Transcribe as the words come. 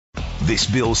This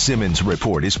Bill Simmons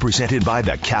report is presented by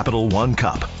the Capital One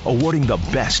Cup, awarding the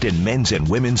best in men's and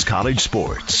women's college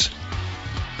sports.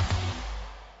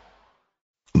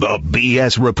 The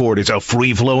BS Report is a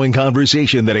free-flowing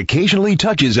conversation that occasionally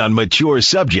touches on mature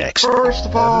subjects. First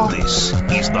of all, This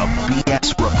is the BS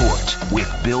Report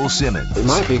with Bill Simmons. it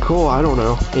might be cool, I don't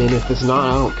know. And if it's not,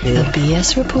 I don't The care.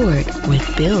 BS Report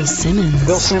with Bill Simmons.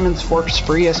 Bill Simmons works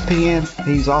for ESPN.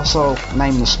 He's also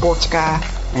named the sports guy,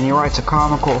 and he writes a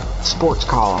comical sports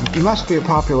column. He must be a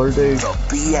popular dude. The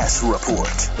BS Report.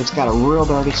 It's got a real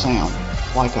dirty sound,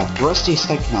 like a rusty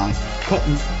steak knife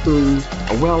cutting through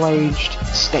a well-aged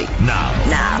steak. Now,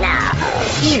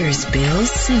 Here's Bill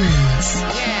Simmons.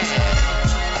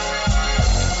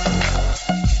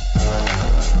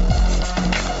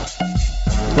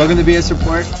 Welcome to BS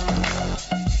Report.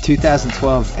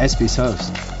 2012 ESPYS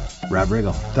host, Rob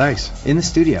Riggle. Thanks. In the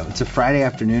studio. It's a Friday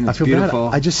afternoon. I It's feel beautiful.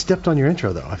 bad. I just stepped on your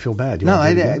intro, though. I feel bad. You No,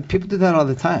 wanna do it again? people do that all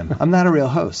the time. I'm not a real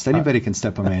host. Anybody can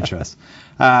step on my intros.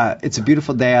 It's a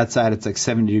beautiful day outside. It's like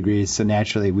 70 degrees, so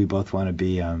naturally we both want to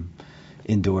be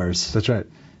indoors. That's right.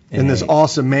 In this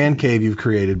awesome man cave you've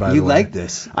created, by the way. You like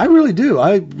this? I really do.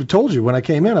 I told you when I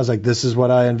came in, I was like, this is what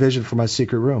I envisioned for my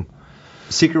secret room.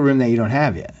 Secret room that you don't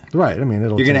have yet. Right. I mean, You're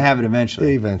going to have it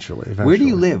eventually. Eventually. Where do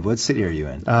you live? What city are you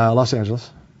in? Los Angeles.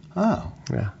 Oh,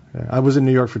 Yeah. I was in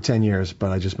New York for 10 years, but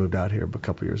I just moved out here a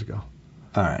couple years ago.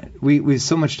 all right. We have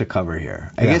so much to cover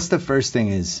here. I Yeah. guess the first thing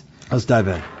is Let's dive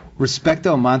in.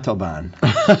 Respecto Montalban.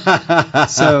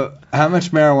 So, how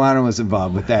much marijuana was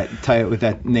involved with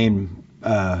that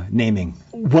naming?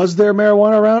 Was there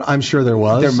marijuana around? I'm sure there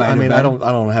was. There might have been. I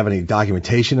don't have any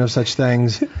documentation of such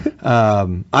things.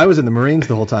 I was in the Marines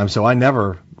the whole time, so I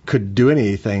never could do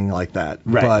anything like that.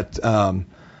 Right. But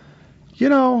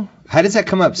How does that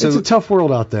come up? So, it's a tough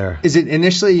world out there. is it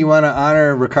initially you want to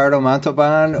honor Ricardo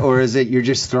Montalban, or is it you're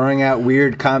just throwing out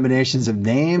weird combinations of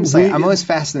names? Like, I'm always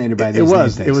fascinated by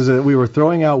these names. We were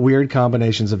throwing out weird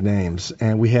combinations of names,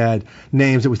 and we had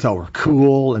names that we thought were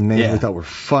cool, and names Yeah. we thought were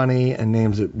funny, and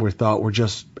names that we thought were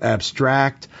just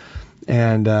abstract.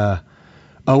 And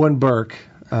Owen Burke,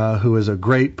 who is a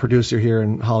great producer here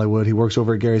in Hollywood, he works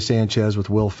over at Gary Sanchez with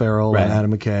Will Ferrell Right. and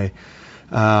Adam McKay.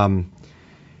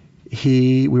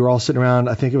 We were all sitting around,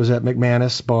 I think it was at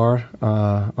McManus Bar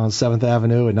on 7th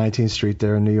Avenue at 19th Street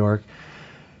there in New York.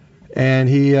 And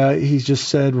he just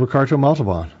said Ricardo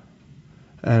Montalban.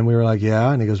 And we were like, yeah.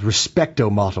 And he goes,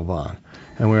 Respecto Montalban.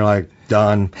 And we were like,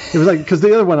 done. It was like, because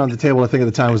the other one on the table, I think at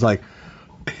the time was like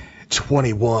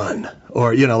 21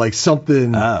 or, like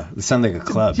something. Oh, it sounds like a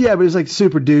club. Yeah, but it was like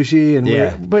super douchey. And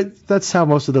Yeah. but that's how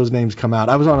most of those names come out.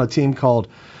 I was on a team called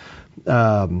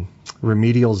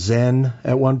Remedial Zen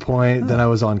at one point. Then I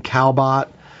was on Calbot.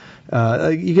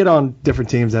 You get on different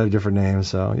teams that have different names,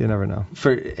 so you never know.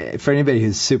 For anybody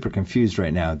who's super confused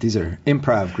right now, these are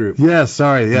improv group. Yes,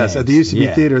 sorry. Yes, at the UCB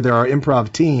Yeah. Theater there are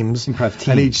improv teams.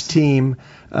 And each team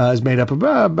is made up of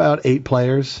about 8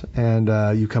 players, and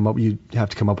you have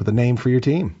to come up with a name for your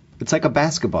team. It's like a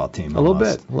basketball team. A little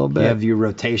almost. bit. You have your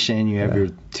rotation. You have your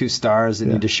 2 stars that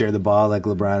need to share the ball like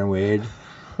LeBron and Wade.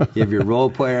 You have your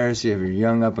role players. You have your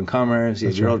young up-and-comers. You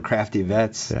have your old crafty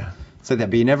vets. Yeah. It's like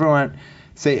that. But you never want...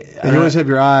 Say, And you always have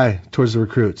your eye towards the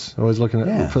recruits, always looking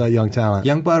for that young talent.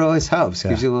 Young blood always helps.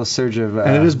 Yeah. Gives you a little surge of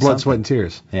and it is blood, something. sweat, and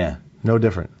tears. Yeah. No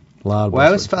different. Loud. Well, I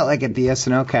always felt like at the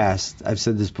SNL cast, I've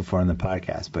said this before on the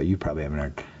podcast, but you probably haven't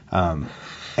heard.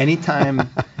 Anytime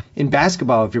in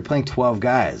basketball, if you're playing 12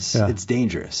 guys, it's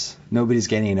dangerous. Nobody's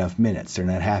getting enough minutes. They're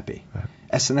not happy. Right.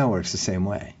 SNL works the same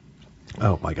way.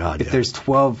 Oh, my God. If there's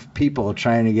 12 people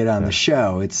trying to get on the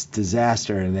show, it's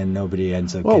disaster, and then nobody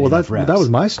ends up getting enough reps. That was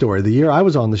my story. The year I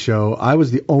was on the show, I was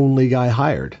the only guy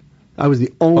hired. I was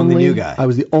the only new guy. I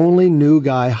was the only new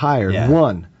guy hired. Yeah.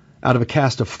 One out of a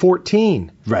cast of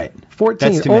 14. Right.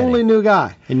 14. That's too only many. new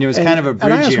guy. And it was kind of a bridge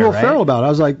And I asked year, Will right? Ferrell about it. I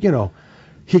was like,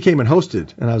 he came and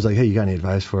hosted, and I was like, hey, you got any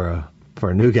advice for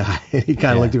a new guy? And he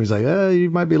kind of looked at me and was like, you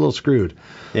might be a little screwed.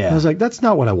 Yeah. And I was like, that's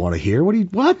not what I want to hear.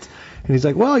 What? And he's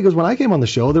like, well, he goes, when I came on the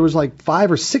show, there was like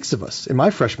 5 or 6 of us in my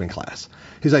freshman class.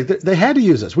 He's like, they had to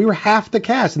use us. We were half the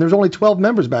cast, and there was only 12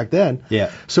 members back then.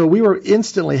 Yeah. So we were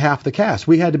instantly half the cast.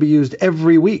 We had to be used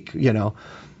every week, He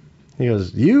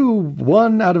goes, you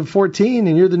 1 out of 14,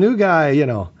 and you're the new guy,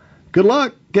 Good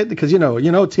luck. Because,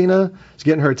 Tina is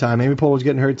getting her time. Amy Poehler's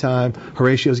getting her time.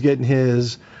 Horatio's getting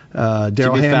his.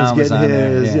 Daryl Hammond's getting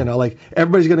his. There,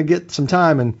 everybody's going to get some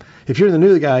time. And if you're the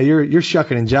new guy, you're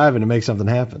shucking and jiving to make something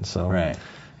happen. So right.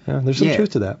 There's some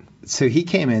truth to that. So he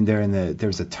came in there, and there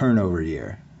was a turnover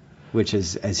year, which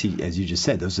is, as you just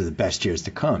said, those are the best years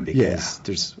to come because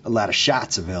there's a lot of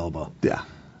shots available. Yeah.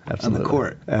 on the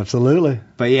court. Absolutely.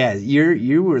 But yeah,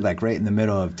 you were like right in the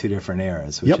middle of two different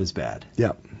eras, which is bad.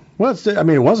 Yep. Well,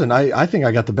 it wasn't. I think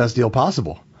I got the best deal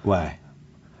possible. Why?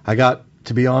 I got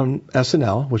to be on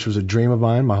SNL, which was a dream of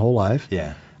mine my whole life.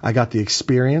 Yeah. I got the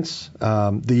experience.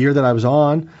 The year that I was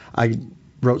on, I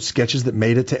wrote sketches that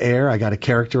made it to air. I got a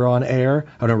character on air,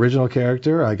 an original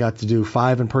character. I got to do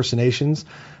 5 impersonations.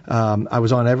 I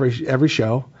was on every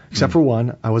show except for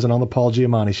one. I wasn't on the Paul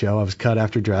Giamatti show. I was cut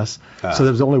after dress. So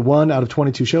there was only one out of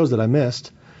 22 shows that I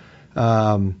missed.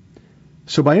 So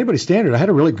by anybody's standard, I had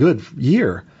a really good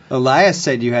year. Elias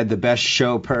said you had the best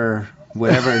show per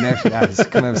whatever. It's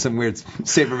coming up with some weird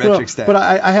sabermetric stat. But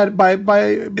I had, by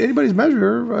anybody's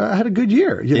measure, I had a good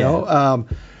year, you know.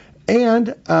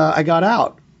 And I got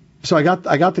out. So I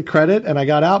got the credit, and I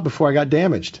got out before I got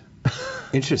damaged.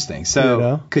 Interesting.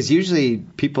 So, because usually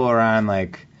people are on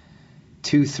like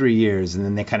 2-3 years, and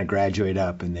then they kind of graduate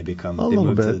up and they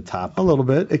move to the top. A little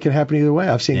bit. It can happen either way.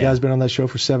 I've seen guys been on that show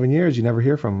for 7 years. You never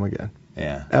hear from them again.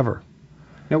 Yeah. Ever.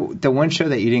 No, the one show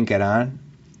that you didn't get on,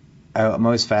 I'm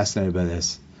always fascinated by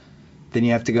this. Then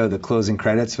you have to go to the closing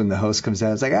credits when the host comes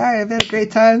out. It's like, all right, I've had a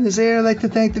great time this year. I'd like to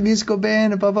thank the musical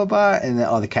band, and blah, blah, blah. And then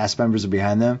all the cast members are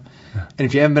behind them. And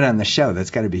if you haven't been on the show,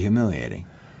 that's got to be humiliating.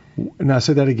 Now,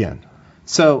 say that again.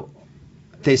 So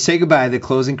they say goodbye at the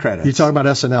closing credits. You're talking about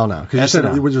SNL now. Because you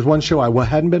said there was one show I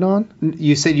hadn't been on?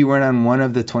 You said you weren't on one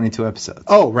of the 22 episodes.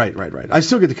 Oh, right. I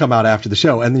still get to come out after the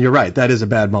show. And you're right. That is a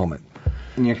bad moment.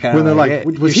 And you're kind of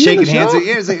was you're he shaking hands.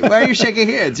 It's like, why are you shaking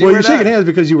hands? Well, you're shaking hands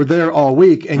because you were there all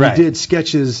week, and you did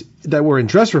sketches that were in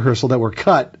dress rehearsal that were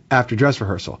cut after dress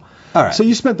rehearsal. All right. So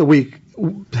you spent the week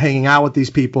hanging out with these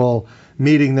people,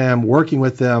 meeting them, working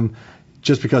with them.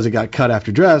 Just because it got cut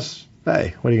after dress,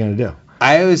 hey, what are you going to do?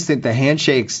 I always think the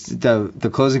handshakes, the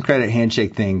closing credit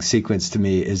handshake thing sequence to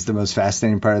me is the most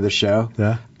fascinating part of the show.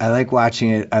 Yeah. I like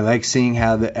watching it. I like seeing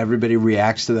how everybody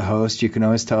reacts to the host. You can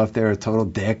always tell if they're a total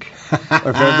dick or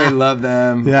if everybody loved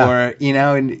them or,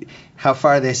 and how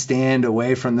far they stand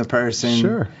away from the person.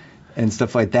 Sure. And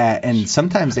stuff like that. And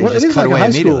sometimes they just cut away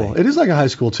immediately. It is like a high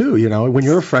school, too. You know, when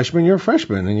you're a freshman,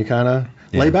 and you kind of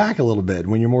lay back a little bit.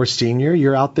 When you're more senior,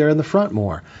 you're out there in the front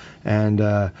more. And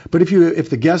but if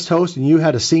the guest host and you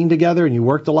had a scene together and you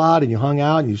worked a lot and you hung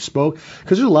out and you spoke,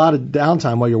 because there's a lot of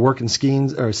downtime while you're working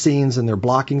scenes and they're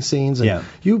blocking scenes, and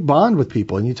you bond with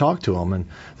people and you talk to them. And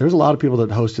there's a lot of people that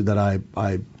hosted that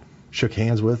I shook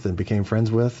hands with and became friends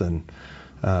with, and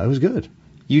it was good.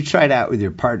 You tried out with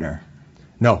your partner?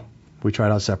 No, we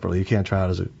tried out separately. You can't try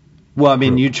out as a Well, I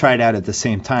mean, you tried out at the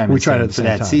same time. We tried at the same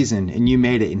time. For that season, and you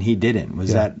made it, and he didn't.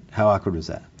 How awkward was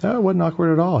that? No, it wasn't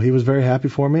awkward at all. He was very happy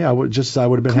for me. I would have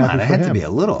been happy for him. It had to be a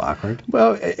little awkward.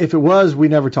 Well, if it was, we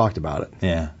never talked about it.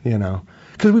 Yeah. You know,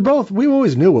 because we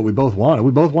always knew what we both wanted.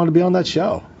 We both wanted to be on that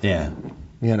show. Yeah.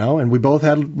 You know, and we both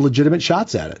had legitimate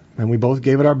shots at it, and we both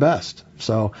gave it our best.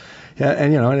 So,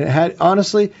 and it had,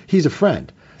 honestly, he's a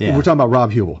friend. Yeah. We're talking about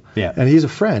Rob Riggle. Yeah. And he's a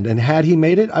friend. And had he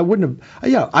made it, I wouldn't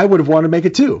have. I would have wanted to make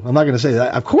it too. I'm not going to say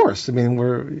that. Of course. I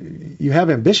mean, you have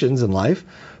ambitions in life.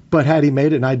 But had he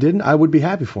made it and I didn't, I would be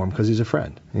happy for him because he's a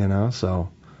friend. You know.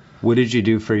 So. What did you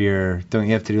do for don't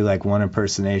you have to do like one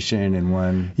impersonation and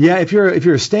one? Yeah. If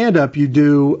you're a stand-up, you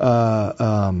do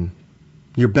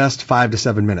your best 5 to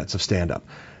 7 minutes of stand-up.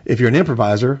 If you're an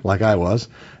improviser, like I was,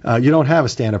 you don't have a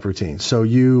stand-up routine. So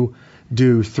you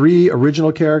do 3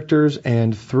 original characters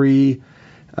and 3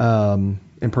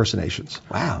 impersonations.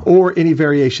 Wow. Or any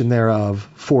variation thereof,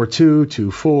 4-2,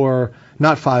 2-4,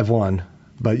 not 5-1,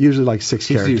 but usually like 6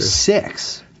 characters. You do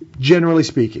 6? Generally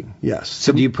speaking, yes.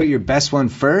 So do you put your best one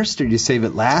first, or do you save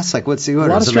it last? Like, what's the order?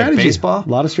 A lot of strategy. Like baseball? A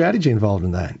lot of strategy involved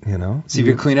in that, you know. So if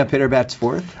your cleanup hitter bats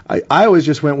 4th? I always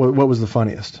just went with what was the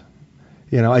funniest.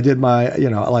 You know, I did my,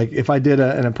 like if I did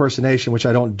an impersonation, which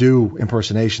I don't do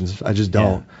impersonations, I just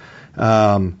don't.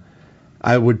 Yeah.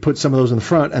 I would put some of those in the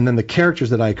front, and then the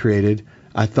characters that I created,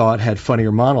 I thought had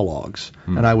funnier monologues,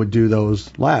 and I would do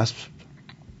those last.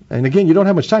 And again, you don't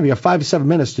have much time. You have 5 to 7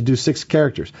 minutes to do 6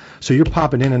 characters, so you're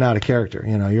popping in and out of character.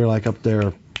 You know, you're like up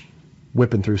there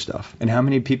whipping through stuff. And how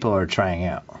many people are trying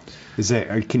out?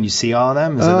 Can you see all of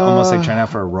them? Is it almost like trying out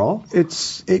for a role?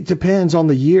 It depends on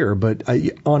the year, but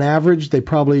on average, they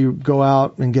probably go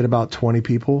out and get about 20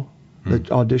 people that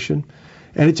audition.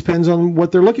 And it depends on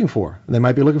what they're looking for. They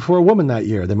might be looking for a woman that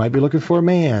year. They might be looking for a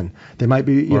man. They might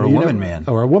be a woman man,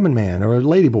 or a woman man, or a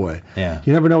lady boy. Yeah.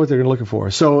 You never know what they're looking for.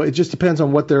 So it just depends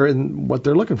on what they're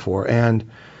looking for.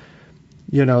 And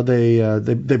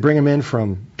they bring them in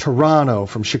from Toronto,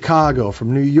 from Chicago,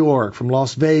 from New York, from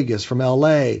Las Vegas, from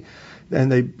L.A.,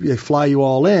 and they fly you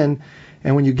all in.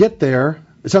 And when you get there,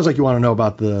 it sounds like you want to know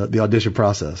about the audition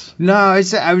process. No,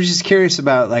 I was just curious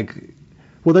about like.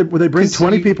 Well, they bring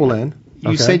 20 people in.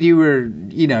 You said you were,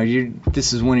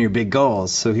 this is one of your big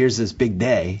goals. So here's this big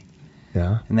day.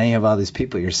 Yeah. And then you have all these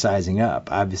people you're sizing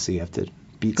up. Obviously, you have to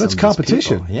beat some It's of these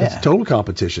competition. people. Yeah. It's total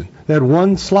competition. They had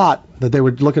one slot that they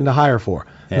were looking to hire for.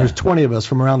 Yeah. There's 20 of us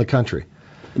from around the country.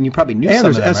 And you probably knew And some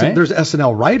of them, right? there's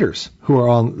SNL writers who are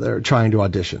on there trying to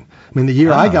audition. I mean, the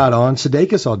year I got on,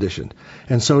 Sudeikis auditioned,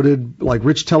 and so did like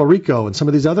Rich Tellerico and some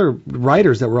of these other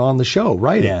writers that were on the show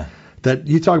writing. Yeah. That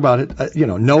you talk about it,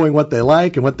 knowing what they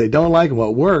like and what they don't like and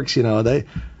what works. That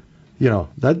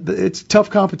it's tough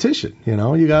competition. You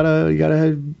gotta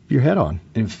have your head on.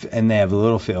 And they have a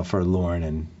little feel for Lauren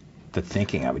and the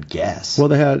thinking, I would guess. Well,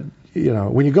 they had,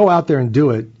 when you go out there and do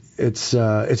it, it's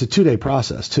a 2-day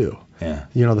process too. Yeah.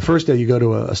 The first day you go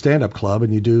to a stand-up club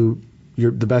and you do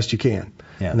the best you can.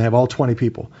 Yeah. And they have all 20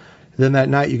 people. Then that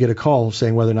night you get a call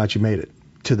saying whether or not you made it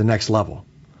to the next level.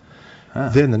 Huh.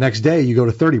 Then the next day you go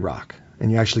to 30 Rock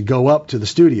and you actually go up to the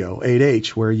studio, 8H,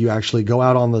 where you actually go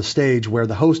out on the stage where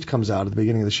the host comes out at the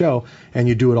beginning of the show and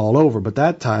you do it all over. But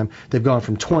that time they've gone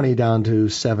from 20 down to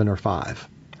 7 or 5.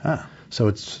 Huh. So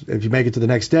if you make it to the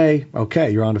next day,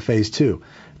 okay, you're on to phase 2.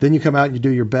 Then you come out and you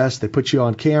do your best. They put you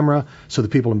on camera so the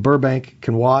people in Burbank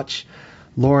can watch.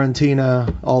 Lauren,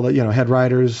 Tina, all the head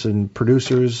writers and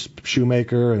producers,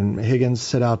 Shoemaker and Higgins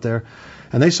sit out there,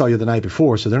 and they saw you the night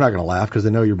before, so they're not going to laugh because they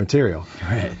know your material.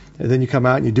 Right. And then you come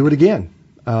out and you do it again,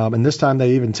 and this time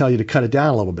they even tell you to cut it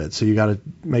down a little bit. So you got to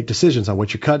make decisions on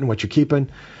what you're cutting, what you're keeping.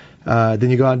 Then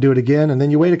you go out and do it again, and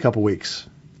then you wait a couple weeks.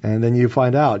 And then you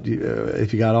find out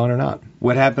if you got on or not.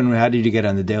 What happened? How did you get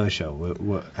on the Daily Show?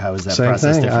 How was that Same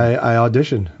process thing. different? I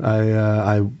auditioned.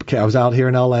 I was out here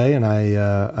in L.A. and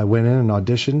I went in and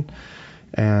auditioned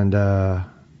and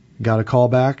got a call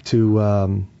back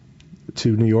to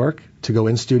New York to go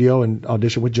in studio and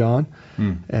audition with John.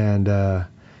 And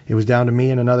it was down to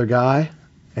me and another guy,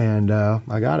 and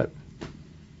I got it.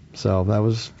 So that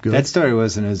was good. That story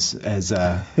wasn't as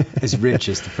rich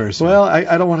as the first one. Well,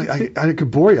 I don't want to. I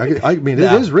could bore you. I mean, it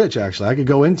is rich actually. I could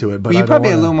go into it, but you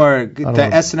probably a little more. The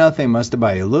SNL thing must have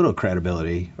bought you a little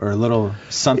credibility or a little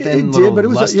something. It did, but it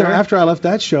was after I left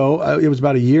that show. It was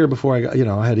about a year before I got.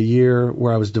 I had a year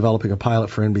where I was developing a pilot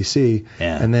for NBC,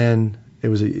 and then it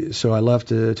was so I left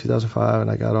 2005 and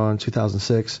I got on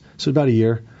 2006. So about a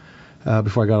year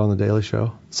before I got on the Daily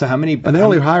Show. So how many? And they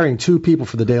only hiring 2 people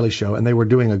for the Daily Show, and they were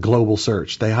doing a global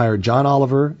search. They hired John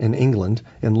Oliver in England,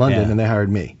 in London, and they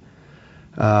hired me.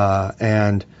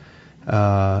 And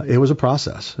it was a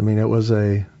process. I mean, it was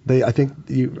I think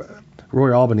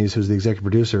Roy Albanese, who's the executive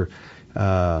producer,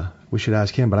 we should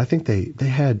ask him, but I think they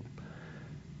had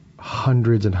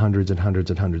hundreds and hundreds and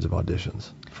hundreds and hundreds of auditions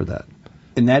for that.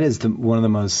 And that is one of the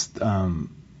most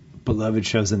beloved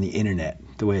shows on the internet.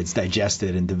 The way it's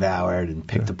digested and devoured and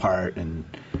picked apart, and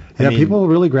I mean, people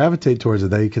really gravitate towards it.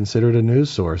 They consider it a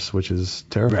news source, which is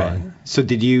terrifying. Right. So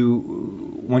did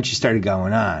you, once you started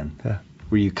going on,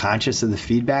 were you conscious of the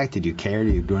feedback? Did you care?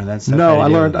 Did you doing that stuff? No, I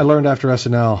learned after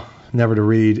SNL never to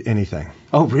read anything.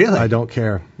 Oh, really? I don't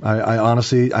care. I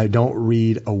honestly, I don't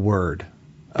read a word.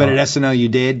 But at SNL you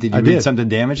did? Did you read something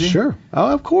damaging? Sure.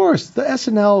 Oh, of course. The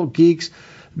SNL geeks,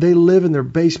 they live in their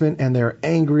basement and they're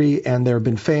angry and they've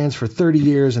been fans for 30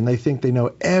 years and they think they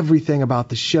know everything about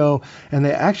the show, and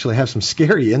they actually have some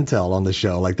scary intel on the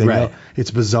show. Like they know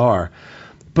it's bizarre.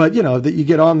 But that you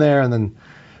get on there and then,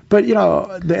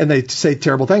 and they say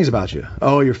terrible things about you.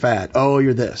 Oh, you're fat. Oh,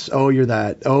 you're this. Oh, you're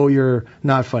that. Oh, you're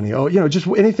not funny. Oh, just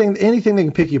anything they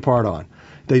can pick you apart on.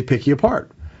 They pick you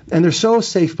apart. And they're so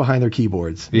safe behind their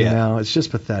keyboards. It's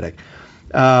just pathetic.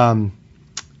 But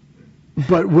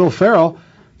Will Ferrell,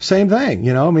 same thing,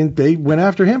 I mean, they went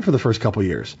after him for the first couple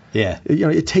years. Yeah.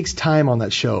 It takes time on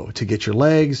that show to get your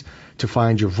legs, to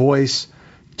find your voice,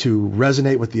 to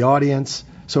resonate with the audience.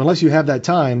 So unless you have that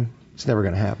time, it's never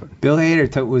going to happen. Bill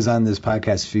Hader was on this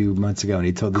podcast a few months ago, and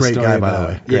he told the story guy, about, by the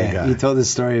way. Great guy. He told this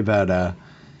story about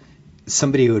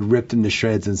somebody who had ripped him to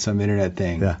shreds in some internet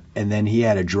thing, and then he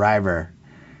had a driver.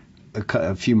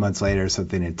 A few months later or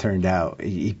something, it turned out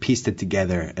he pieced it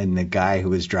together, and the guy who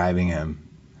was driving him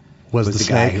was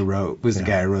the guy who wrote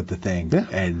the thing. Yeah.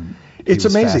 And it's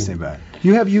amazing. About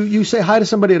it. You say hi to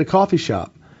somebody at a coffee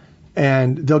shop,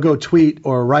 and they'll go tweet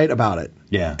or write about it.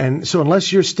 Yeah. And so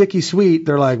unless you're sticky sweet,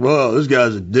 they're like, "Whoa, this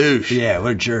guy's a douche." Yeah,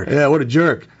 what a jerk. Yeah, what a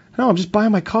jerk. No, I'm just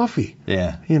buying my coffee.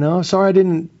 Yeah. Sorry I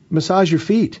didn't massage your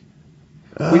feet.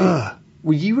 Well,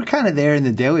 you were kind of there in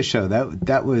the Daily Show.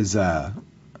 That was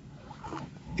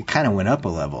it kind of went up a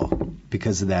level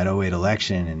because of that 2008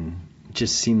 election, and it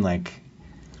just seemed like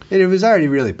it was already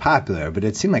really popular, but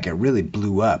it seemed like it really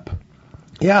blew up.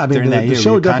 Yeah, I mean, the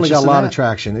show definitely got a lot of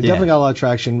traction. It definitely got a lot of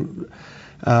traction.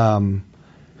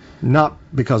 not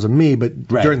because of me, but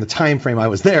during the time frame I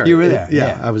was there. You were there.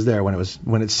 Yeah, I was there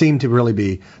when it seemed to really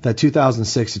be that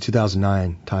 2006 to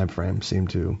 2009 time frame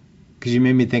seemed to. Because you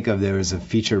made me think of, there was a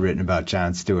feature written about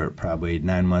Jon Stewart probably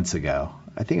 9 months ago.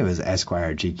 I think it was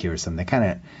Esquire, GQ, or something.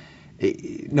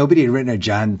 Nobody had written a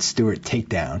Jon Stewart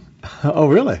takedown. Oh,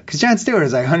 really? Because Jon Stewart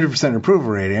is like 100% approval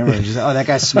rating. Everyone's just, that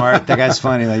guy's smart, that guy's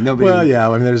funny. Like nobody. Well, yeah.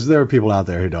 I mean, there are people out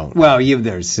there who don't. Well,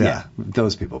 there's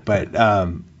those people. But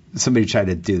somebody tried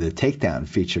to do the takedown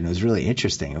feature, and it was really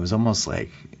interesting. It was almost like,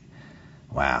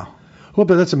 wow. Well,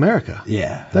 but that's America.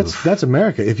 Yeah. That's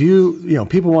America. If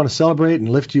people want to celebrate and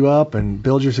lift you up and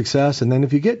build your success, and then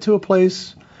if you get to a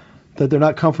place that they're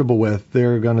not comfortable with,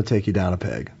 they're going to take you down a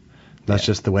peg. That's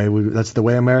just the way that's the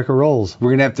way America rolls.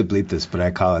 We're going to have to bleep this, but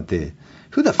I call it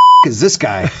who the f*** is this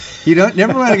guy? You don't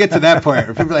never want to get to that point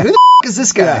where people are like, who the f*** is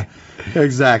this guy? Yeah,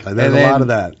 exactly. There's a lot of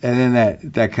that. And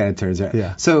then that kind of turns out.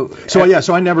 Yeah. So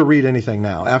I never read anything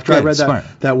now. After I read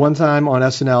that one time on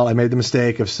SNL, I made the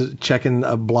mistake of checking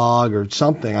a blog or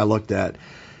something I looked at,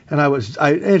 and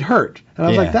it hurt. And I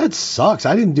was like, that sucks.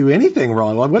 I didn't do anything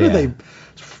wrong. Like, what did they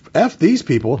F these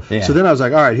people? Yeah. So then I was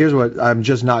like, all right, here's what, I'm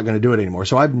just not going to do it anymore.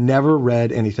 So I've never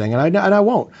read anything, and I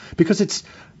won't, because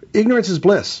ignorance is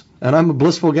bliss, and I'm a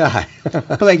blissful guy.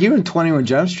 But like, you were in 21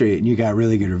 Jump Street, and you got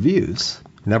really good reviews.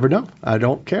 Never know. I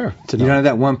don't care to know. You don't have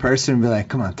that one person be like,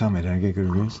 come on, tell me, did I get good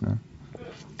reviews? No.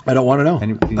 I don't want to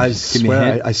know. I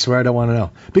swear I don't want to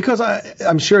know. Because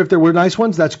I'm sure if there were nice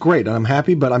ones, that's great, and I'm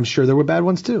happy, but I'm sure there were bad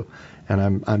ones too.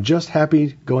 And I'm just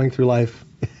happy going through life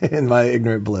in my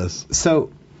ignorant bliss.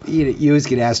 So you always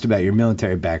get asked about your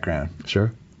military background.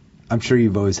 Sure. I'm sure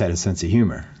you've always had a sense of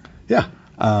humor. Yeah.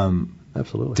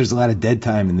 Absolutely. There's a lot of dead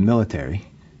time in the military.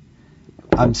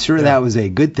 I'm sure that was a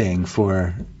good thing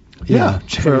for...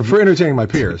 for entertaining my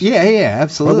peers. Yeah,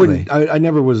 absolutely. I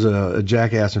never was a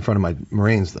jackass in front of my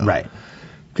Marines, though. Right.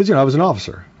 Because, I was an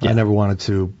officer. Yeah. I never wanted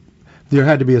to... There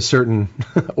had to be a certain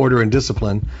order and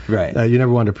discipline. Right. You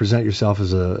never wanted to present yourself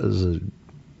as a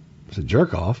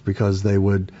jerk-off, because they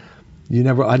would...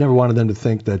 I never wanted them to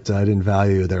think that I didn't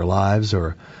value their lives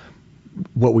or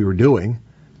what we were doing.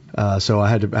 So I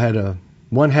had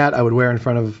one hat I would wear in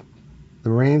front of the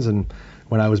Marines, and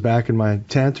when I was back in my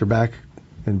tent or back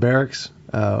in barracks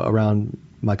around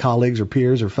my colleagues or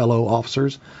peers or fellow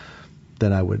officers,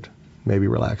 then I would maybe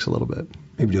relax a little bit.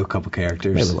 Maybe do a couple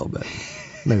characters. Maybe a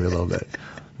little bit.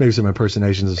 Maybe some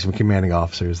impersonations of some commanding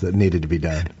officers that needed to be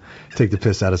done. Take the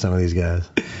piss out of some of these guys.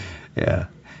 Yeah.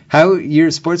 You're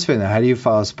a sports fan, though. How do you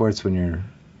follow sports when you're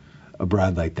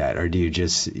abroad like that? Or do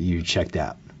you checked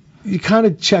out? You kind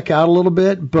of check out a little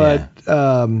bit, but...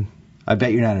 Yeah. I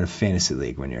bet you're not in a fantasy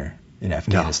league when you're in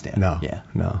Afghanistan.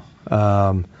 No.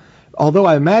 Although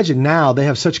I imagine now they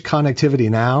have such connectivity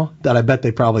now that I bet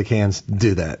they probably can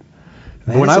do that.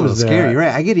 When I was there, scary. You're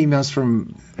right. I get emails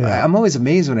from... Yeah. I'm always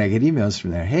amazed when I get emails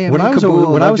from there. Hey, when I was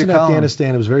in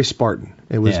Afghanistan, it was very Spartan.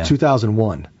 It was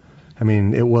 2001. I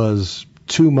mean, it was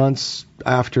 2 months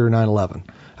after 9/11.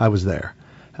 I was there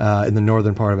in the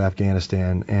northern part of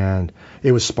Afghanistan, and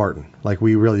it was Spartan. Like,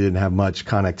 we really didn't have much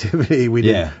connectivity.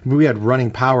 We had running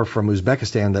power from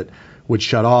Uzbekistan that would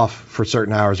shut off for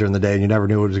certain hours during the day, and you never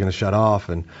knew it was going to shut off.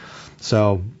 And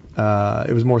so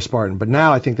it was more Spartan. But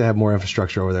now I think they have more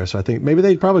infrastructure over there, so I think maybe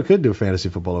they probably could do fantasy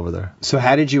football over there. So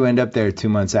how did you end up there 2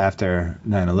 months after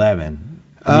 9/11?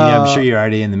 I mean, I'm sure you're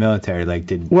already in the military.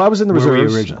 Well, I was in the reserves. Where were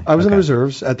you originally? I was in the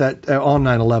reserves on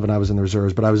 9/11. I was in the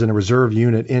reserves, but I was in a reserve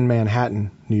unit in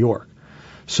Manhattan, New York.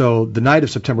 So the night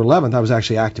of September 11th, I was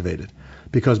actually activated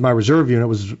because my reserve unit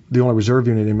was the only reserve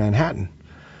unit in Manhattan.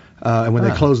 And when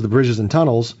they closed the bridges and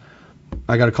tunnels,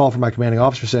 I got a call from my commanding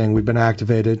officer saying, we've been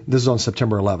activated. This is on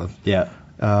September 11th.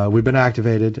 Yeah. We've been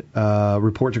activated.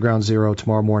 Report to ground zero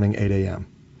tomorrow morning, 8 a.m.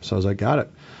 So I was like, got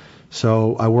it.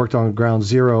 So I worked on ground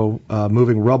zero,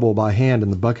 moving rubble by hand in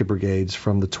the bucket brigades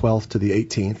from the 12th to the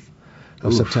 18th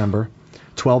of September.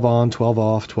 12 on, 12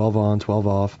 off, 12 on, 12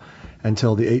 off,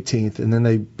 until the 18th. And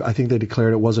then I think they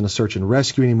declared it wasn't a search and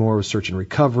rescue anymore, it was search and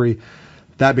recovery.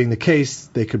 That being the case,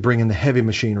 they could bring in the heavy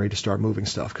machinery to start moving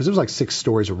stuff, because it was like 6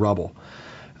 stories of rubble.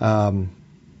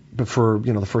 But for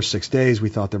the first 6 days, we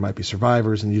thought there might be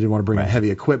survivors, and you didn't want to bring in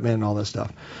heavy equipment and all that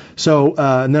stuff. So,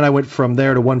 and then I went from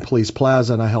there to One Police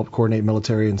Plaza, and I helped coordinate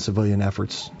military and civilian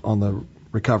efforts on the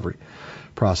recovery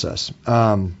process.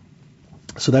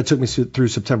 So that took me through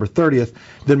September 30th.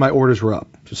 Then my orders were up,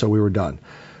 so we were done.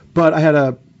 But I had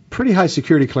a pretty high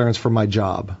security clearance for my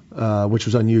job, which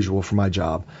was unusual for my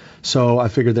job. So I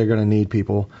figured they're going to need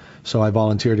people. So I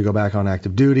volunteered to go back on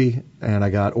active duty, and I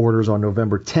got orders on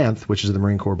November 10th, which is the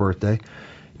Marine Corps birthday.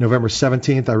 November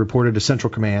 17th, I reported to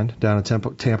Central Command down in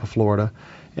Tampa, Florida,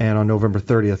 And on November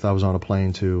 30th, I was on a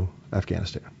plane to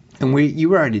Afghanistan. And you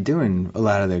were already doing a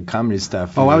lot of the comedy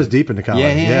stuff. Oh, I was deep into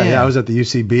comedy. Yeah. I was at the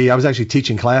UCB. I was actually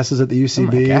teaching classes at the UCB.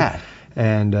 Oh my God.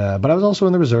 And but I was also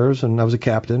in the reserves, and I was a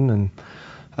captain. And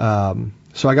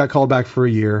so I got called back for a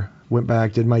year. Went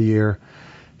back, did my year,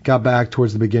 got back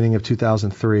towards the beginning of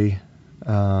 2003,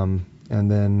 and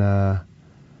then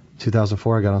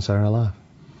 2004 I got on Saturday Night Live.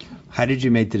 How did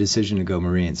you make the decision to go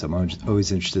Marines? I'm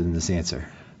always interested in this answer.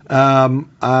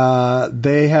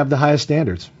 They have the highest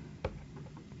standards.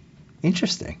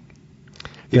 Interesting.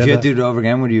 If you had to do it over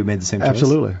again, would you have made the same choice?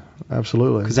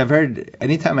 Absolutely. Because I've heard,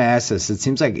 anytime I ask this, it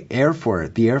seems like the Air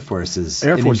Force is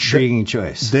an intriguing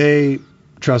choice.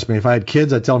 Trust me, if I had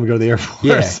kids, I'd tell them to go to the Air Force.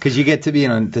 Yeah, because you get to be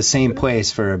in the same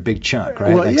place for a big chunk,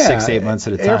 right? Well, 6 to 8 months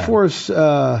at a time. Air Force,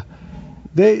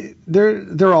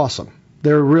 they're awesome.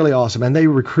 They're really awesome, and they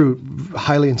recruit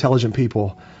highly intelligent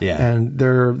people. Yeah. And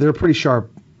they're a pretty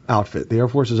sharp outfit. The Air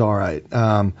Force is all right,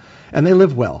 and they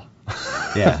live well.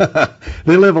 Yeah.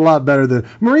 They live a lot better than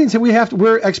Marines.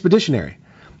 We're expeditionary.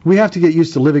 We have to get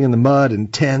used to living in the mud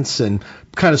and tents and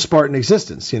kind of Spartan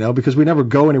existence, because we never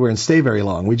go anywhere and stay very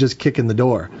long. We just kick in the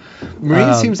door.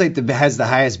 Marine seems like has the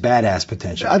highest badass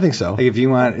potential. I think so. Like if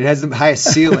you want, it has the highest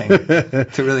ceiling to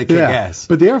really kick ass.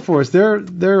 But the Air Force,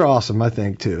 they're awesome, I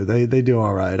think too. They do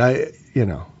all right.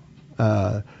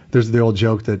 There's the old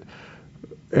joke that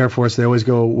Air Force, they always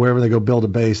go wherever they go build a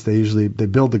base. They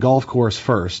build the golf course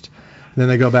first. Then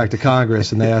they go back to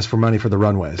Congress and they ask for money for the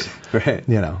runways. Right.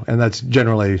 And that's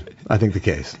generally, I think, the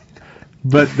case.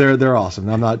 But they're awesome.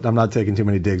 I'm not taking too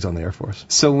many digs on the Air Force.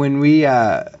 So when we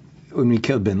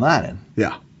killed Bin Laden,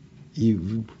 yeah,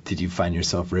 did you find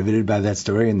yourself riveted by that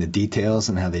story and the details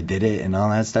and how they did it and all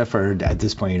that stuff, or at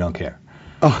this point you don't care?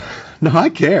 Oh no, I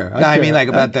care. I mean like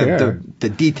about the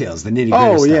details, the nitty gritty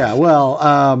stuff. Oh yeah,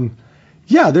 well.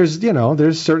 Yeah,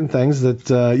 there's certain things that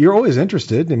you're always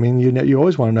interested. I mean, you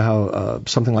always want to know how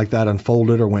something like that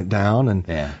unfolded or went down, and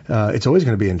it's always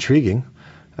going to be intriguing.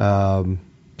 So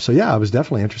yeah, I was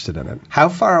definitely interested in it. How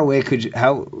far away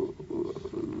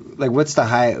what's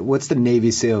the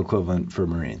Navy SEAL equivalent for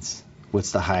Marines?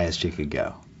 What's the highest you could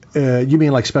go? You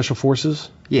mean like special forces?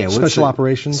 Yeah, special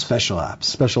operations. Special ops.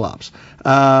 Special ops.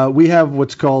 We have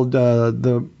what's called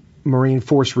the Marine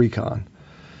Force Recon.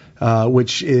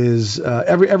 Which is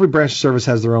every branch of service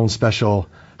has their own special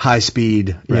high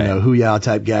speed, hoo-yah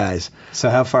type guys. So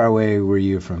how far away were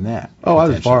you from that? Oh, I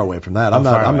was far away from that. I'm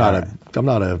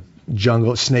not a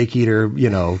jungle snake eater,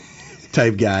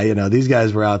 type guy. You know, these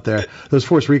guys were out there. Those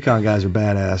Force Recon guys are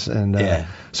badass, and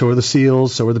so are the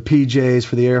SEALs, so are the PJs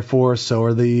for the Air Force, so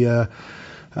are the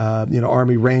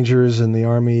Army Rangers and the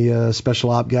Army Special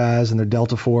Op guys and their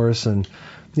Delta Force, and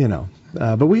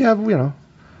but we have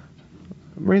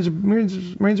Marines are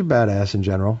badass in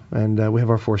general, and we have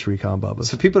our Force Recon Bubbas.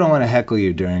 So people don't want to heckle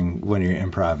you during one of your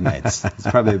improv nights. It's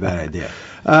probably a bad idea.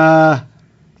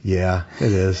 Yeah,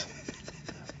 it is.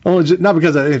 Only not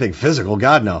because of anything physical,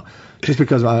 God no. Just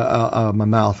because my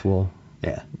mouth will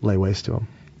lay waste to them.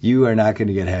 You are not going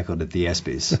to get heckled at the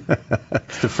ESPYs.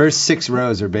 The first 6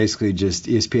 rows are basically just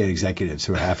ESPN executives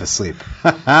who are half asleep.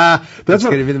 That's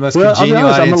going to be the most congenial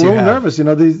audience I'm a little nervous.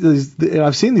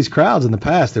 I've seen these crowds in the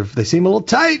past. They seem a little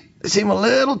tight.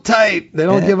 They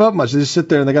don't give up much. They just sit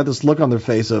there and they got this look on their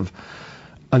face of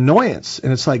annoyance.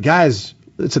 And it's like, guys,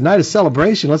 it's a night of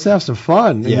celebration. Let's have some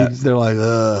fun. And they're like,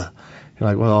 ugh. You're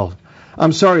like, well,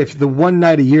 I'm sorry if the one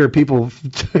night a year people,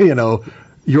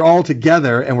 you're all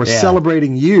together and we're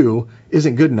celebrating you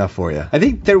isn't good enough for you. I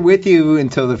think they're with you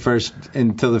until the first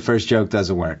joke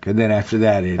doesn't work, and then after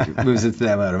that it moves into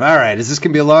that mode of, all right, is this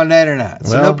gonna be a long night or not?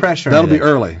 So no pressure. That'll be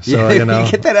early. So you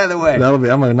get that out of the way. I'm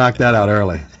gonna knock that out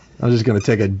early. I'm just gonna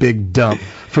take a big dump.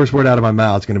 First word out of my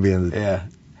mouth is gonna be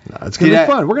it's gonna be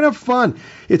fun. We're gonna have fun.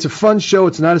 It's a fun show.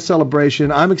 It's a night of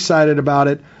celebration. I'm excited about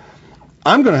it.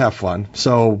 I'm gonna have fun.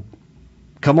 So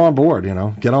come on board,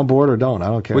 get on board or don't. I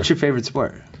don't care. What's your favorite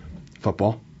sport?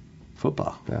 Football.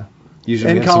 Yeah.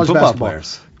 Usually and college football basketball.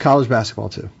 Players. College basketball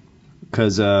too.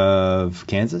 Because of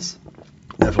Kansas?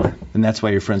 Definitely. And that's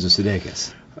why you're friends with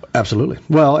Sudeikis. Absolutely.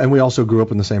 Well, and we also grew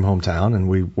up in the same hometown, and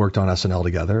we worked on SNL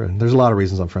together, and there's a lot of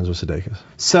reasons I'm friends with Sudeikis.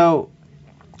 So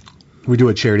we do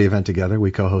a charity event together.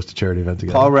 We co-host a charity event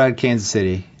together. Paul Rudd, Kansas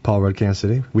City.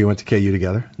 We went to KU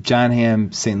together. John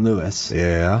Hamm, St. Louis.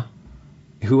 Yeah.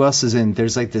 Who else is in?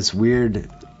 There's like this weird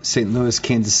St. Louis,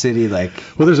 Kansas City, like.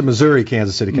 Well, there's a Missouri,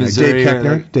 Kansas City connection.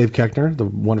 Dave Keckner, the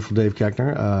wonderful Dave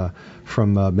Keckner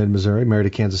from mid-Missouri, married a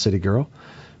Kansas City girl.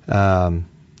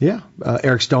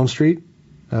 Eric Stone Street,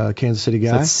 Kansas City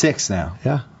guy. So that's 6 now.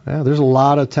 Yeah. There's a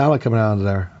lot of talent coming out of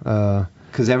there.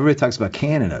 Because everybody talks about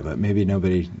Canada, but maybe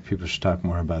people should talk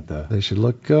more about the... They should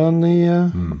look on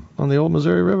the old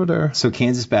Missouri River there. So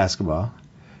Kansas basketball.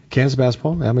 Kansas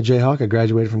basketball. I'm a Jayhawk. I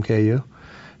graduated from KU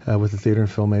with a theater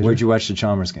and film major. Where'd you watch the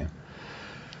Chalmers game?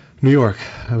 New York.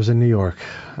 I was in New York.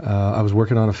 I was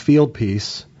working on a field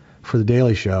piece for the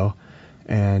Daily Show,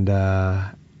 and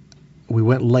we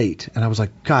went late. And I was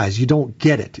like, guys, you don't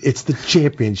get it. It's the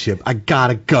championship. I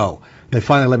gotta go. They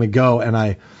finally let me go, and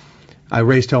I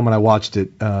raced home and I watched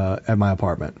it at my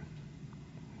apartment.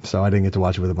 So I didn't get to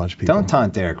watch it with a bunch of people. Don't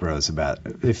taunt Derrick Rose about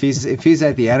it. If he's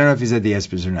at the, I don't know if he's at the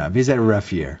ESPYS or not. If he's at a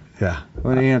rough year, yeah.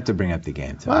 Well, you don't have to bring up the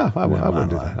game. Well, I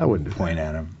wouldn't do that. I wouldn't do point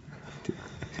that. at him.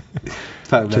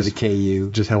 Talk about the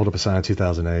KU. Just held up a sign in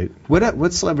 2008.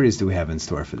 What celebrities do we have in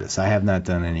store for this? I have not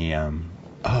done any.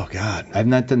 Oh God. I've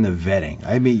not done the vetting.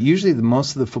 I mean, usually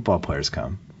most of the football players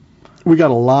come. We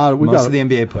got a lot. Most of the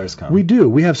NBA players come. We do.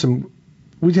 We have some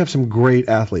great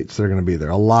athletes that are going to be there.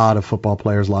 A lot of football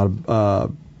players, a lot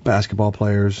of basketball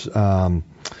players. We've got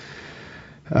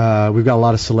a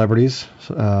lot of celebrities.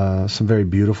 Some very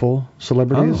beautiful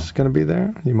celebrities going to be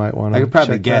there. You might want to. I could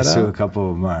probably guess who a couple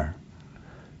of them are.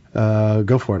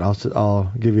 Go for it.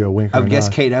 I'll give you a wink. I would guess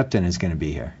Kate Upton is going to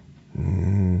be here.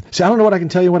 See, I don't know what I can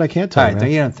tell you, what I can't tell you. All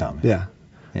right, you don't tell me. Yeah.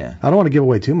 Yeah. I don't want to give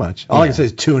away too much. All I can say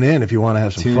is tune in if you want to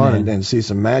have some fun and see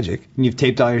some magic. And you've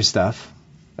taped all your stuff.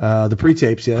 The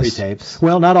pre-tapes, yes. Pre-tapes.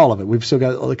 Well, not all of it. We've still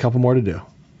got a couple more to do.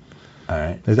 All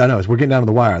right. I know. We're getting down to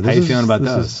the wire. How are you feeling about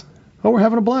those? We're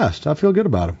having a blast. I feel good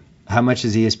about them. How much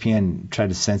has ESPN tried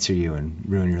to censor you and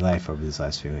ruin your life over these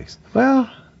last few weeks? Well,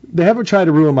 they haven't tried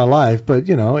to ruin my life, but,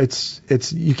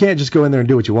 it's you can't just go in there and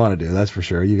do what you want to do. That's for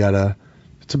sure. You got to...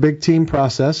 It's a big team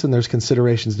process, and there's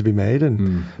considerations to be made.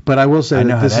 But I will say I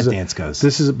know that how that dance goes.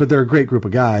 But they're a great group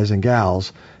of guys and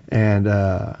gals, and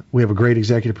we have a great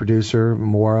executive producer,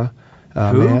 Maura.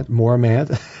 Maura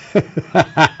Mant.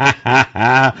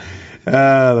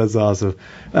 That's awesome.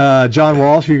 John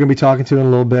Walsh, who you're going to be talking to in a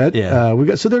little bit.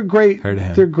 Yeah. So they're great. Heard of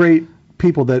him. They're great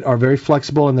people that are very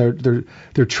flexible, and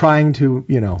they're trying to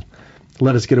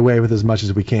let us get away with as much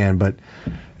as we can. But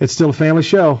it's still a family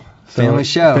show. Family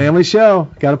show.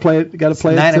 Got to play it.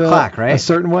 9 o'clock, right? A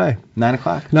certain way. 9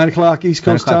 o'clock. 9 o'clock East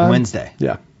Coast time. Wednesday.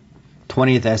 Yeah.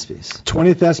 20th ESPYS.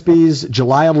 20th ESPYS,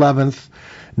 July 11th,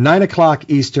 9 o'clock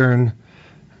Eastern.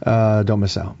 Don't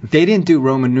miss out. They didn't do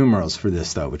Roman numerals for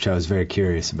this, though, which I was very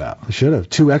curious about. They should have.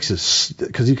 2 X's,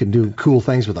 because you can do cool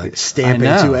things with like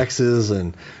stamping 2 X's,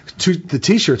 and the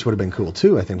T-shirts would have been cool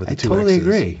too. I think with the 2 X's. I totally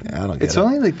agree. Yeah, I don't get it's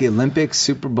only like the Olympics,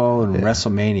 Super Bowl, and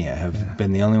WrestleMania have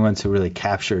been the only ones who really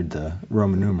captured the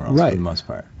Roman numerals for the most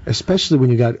part. Especially when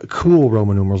you got cool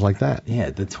Roman numerals like that. Yeah,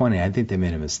 the 20. I think they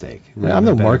made a mistake. Yeah, I'm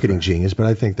no marketing genius, but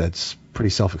I think that's pretty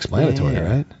self-explanatory,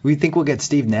 right? We think we'll get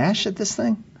Steve Nash at this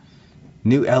thing.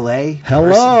 New LA.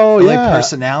 LA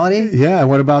personality. Yeah.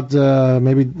 What about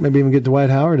maybe even get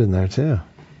Dwight Howard in there too?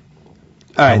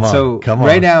 All right. So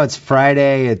right now it's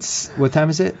Friday. It's what time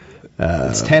is it?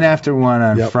 It's 10 after 1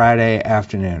 on Friday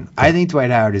afternoon. I think Dwight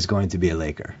Howard is going to be a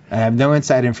Laker. I have no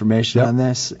inside information on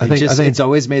this. I think it's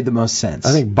always made the most sense.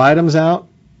 I think Bynum's out.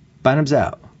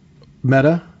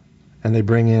 Meta, and they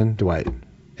bring in Dwight.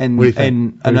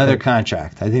 And another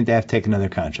contract. I think they have to take another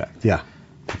contract. Yeah.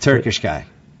 The Turkish guy.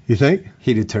 You think?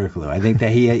 Hedo Turkoglu. I think that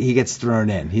he gets thrown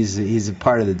in. He's a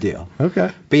part of the deal. Okay.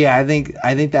 But yeah, I think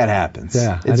that happens.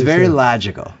 Yeah. It's very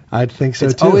logical. I think so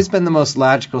too. It's always been the most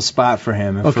logical spot for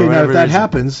him. And okay, now if that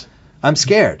happens, I'm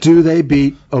scared. Do they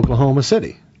beat Oklahoma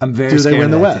City? I'm very scared. Do they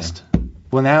win the West?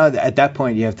 Well, now at that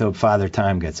point you have to hope Father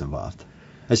Time gets involved.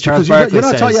 As Charles Barkley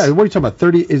says. What are you talking about?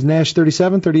 30? Is Nash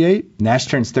 37, 38? Nash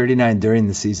turns 39 during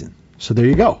the season. So there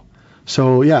you go.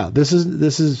 So yeah, I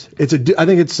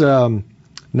think it's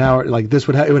now like this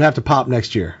it would have to pop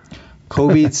next year.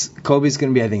 Kobe's going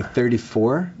to be I think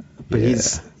 34, but he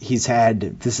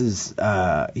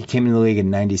came into the league in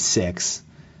 96,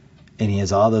 and he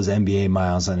has all those NBA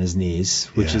miles on his knees,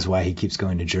 which is why he keeps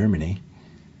going to Germany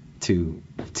to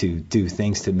do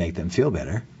things to make them feel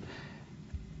better.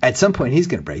 At some point he's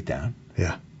going to break down.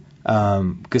 Yeah.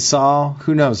 Gasol,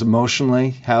 who knows emotionally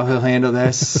how he'll handle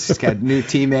this? He's got new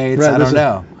teammates. Right, I don't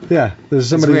know. There's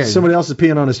somebody else is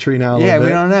peeing on his tree now. We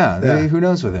don't know. Yeah. Who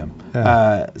knows with him?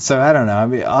 Yeah. So I don't know. I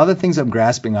mean, all the things I'm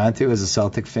grasping onto as a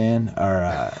Celtic fan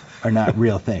are not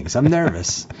real things. I'm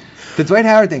nervous. The Dwight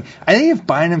Howard thing. I think if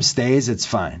Bynum stays, it's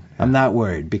fine. I'm not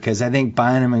worried because I think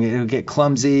Bynum will get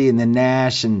clumsy, and then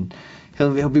Nash and.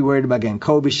 He'll be worried about getting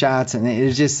Kobe shots, and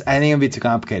it's just I think it'll be too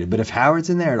complicated. But if Howard's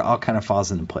in there, it all kind of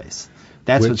falls into place.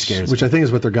 That's what scares me. Which I think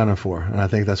is what they're gunning for, and I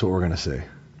think that's what we're going to see.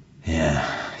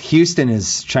 Yeah. Houston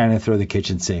is trying to throw the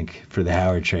kitchen sink for the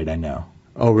Howard trade, I know.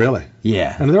 Oh, really?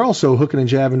 Yeah. And they're also hooking and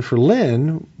jabbing for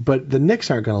Lynn, but the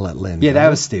Knicks aren't going to let Lynn Yeah, go. that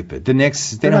was stupid. The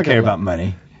Knicks, they They're don't not gonna care let- about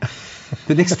money.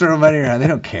 The Knicks throw money around. They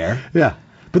don't care. Yeah.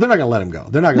 But they're not going to let him go.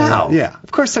 They're not going to No. yeah. Of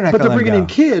course they're not But going they're to let bringing him in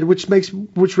go.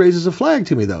 Kid, which raises a flag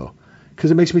to me, though. Because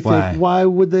it makes me think, why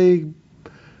would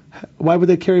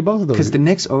they carry both of those? Because the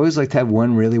Knicks always like to have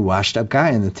one really washed-up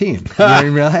guy in the team. You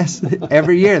didn't realize?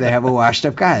 Every year they have a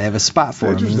washed-up guy. They have a spot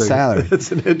for him in the salary.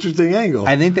 That's an interesting angle.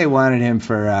 I think they wanted him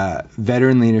for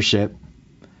veteran leadership.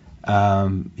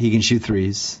 He can shoot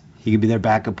threes. He can be their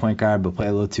backup point guard, but play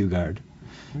a little two guard.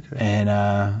 Okay. And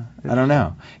I don't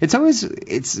know. It's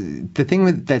the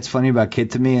thing that's funny about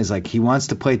Kid to me is like he wants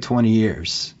to play 20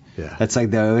 years. Yeah. That's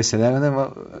like they always say that. And then,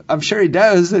 well, I'm sure he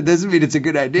does. It doesn't mean it's a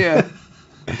good idea.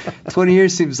 20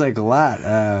 years seems like a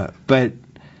lot. But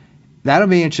that'll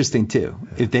be interesting too.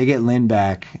 If they get Lynn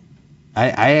back,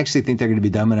 I actually think they're going to be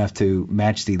dumb enough to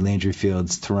match the Landry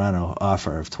Fields Toronto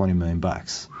offer of $20 million.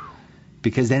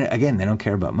 Because then again, they don't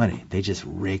care about money. They just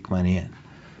rake money in.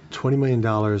 $20 million.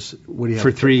 What do you have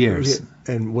For 3 years.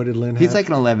 And what did Lynn have? He's like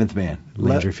an 11th man,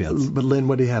 Landry Fields. But Lynn,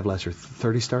 what did he have last year?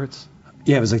 30 starts?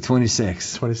 Yeah, it was like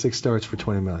 26. 26 starts for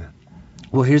 $20 million.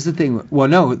 Well, here's the thing. Well,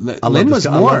 no, I Lynn was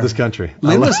I more. love this country.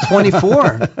 Lynn was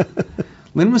 24.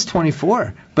 Lynn was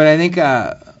 24. But I think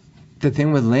the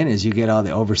thing with Lynn is you get all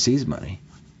the overseas money.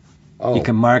 Oh, you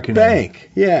can market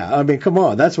bank. Yeah, I mean, come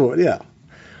on. That's what. Yeah.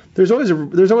 There's always a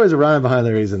rhyme behind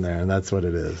the reason there, and that's what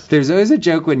it is. There's always a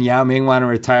joke when Yao Ming wanted to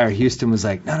retire. Houston was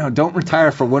like, no, don't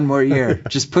retire for one more year.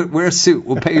 Just wear a suit.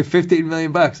 We'll pay you $15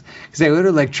 million because they would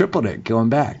have like tripled it going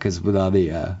back because with all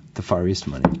the Far East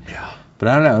money. Yeah. But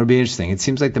I don't know. It'll be interesting. It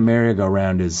seems like the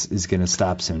merry-go-round is going to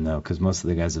stop soon though because most of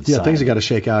the guys have signed. Things have got to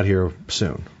shake out here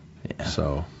soon. Yeah.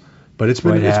 So, but it's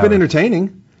been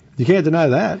entertaining. You can't deny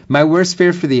that. My worst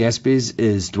fear for the ESPYs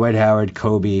is Dwight Howard,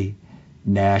 Kobe,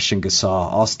 Nash, and Gasol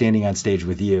all standing on stage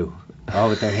with you, all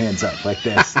with their hands up like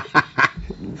this.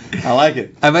 I like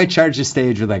it. I might charge the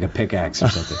stage with like a pickaxe or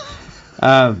something.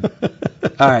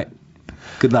 All right.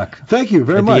 Good luck. Thank you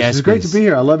very at the much. It's ESPYs. great to be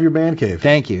here. I love your man cave.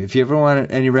 Thank you. If you ever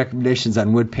want any recommendations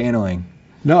on wood paneling,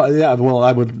 No, yeah, well,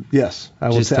 I would. Yes, I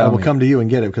will. Just I tell will me. come to you and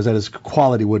get it because that is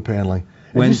quality wood paneling.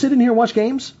 And you sit in here and watch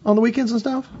games on the weekends and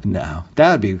stuff? no,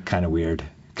 that would be kind of weird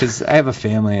because I have a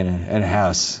family and a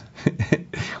house.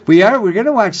 We're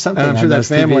gonna watch something. And I'm sure on that those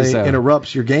family TVs, so.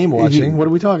 interrupts your game watching. What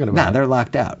are we talking about? Nah, they're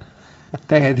locked out.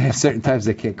 They have certain times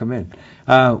they can't come in.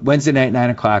 Wednesday night,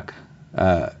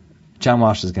 9:00. John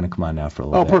Walsh is going to come on now for a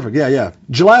little bit. Oh, perfect. Yeah.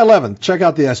 July 11th. Check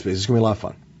out the ESPYs. It's going to be a lot of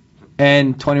fun.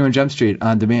 And 21 Jump Street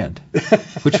on demand,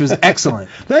 which was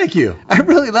excellent. Thank you. I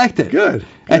really liked it. Good.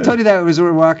 I told you that as we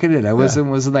were walking in. I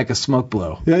wasn't like a smoke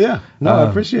blow. Yeah. No, I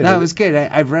appreciate it. No, it was good.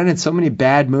 I've rented so many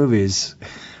bad movies.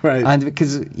 Right.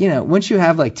 Because, once you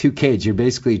have like two kids, you're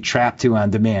basically trapped to on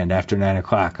demand after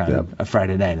 9:00 on a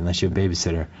Friday night, unless you have a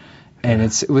babysitter. And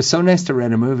it was so nice to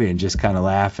rent a movie and just kind of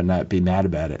laugh and not be mad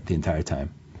about it the entire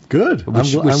time. Good. Which I'm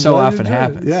so glad you often enjoyed it.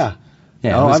 happens. Yeah.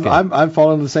 Yeah, it was good. I'm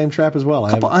falling into the same trap as well. A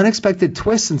couple unexpected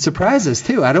twists and surprises,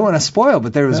 too. I don't want to spoil,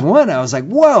 but there was one. I was like,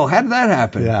 whoa, how did that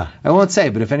happen? Yeah. I won't say,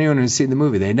 but if anyone who's seen the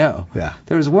movie, they know. Yeah.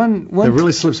 There was one. It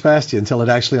really slips past you until it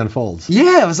actually unfolds.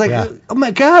 Yeah, I was like, oh,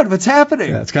 my God, what's happening?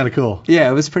 Yeah, it's kind of cool. Yeah,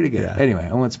 it was pretty good. Yeah. Anyway,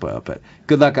 I won't spoil it, but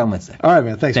good luck on Wednesday. All right,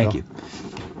 man. Thanks, Thank Bill. you.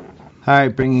 All right,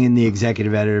 bringing in the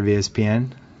executive editor of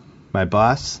ESPN, my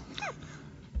boss,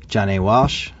 John A.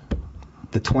 Walsh,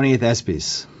 the 20th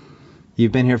ESPYs.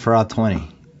 You've been here for all 20.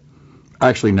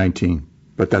 Actually 19,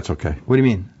 but that's okay. What do you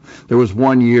mean? There was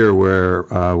 1 year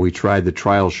where we tried the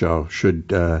trial show, should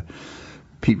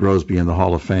Pete Rose be in the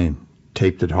Hall of Fame,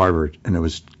 taped at Harvard, and it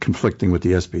was conflicting with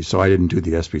the ESPYs, so I didn't do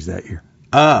the ESPYs that year.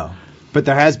 Oh, but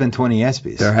there has been 20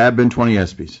 ESPYs. There have been 20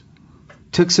 ESPYs.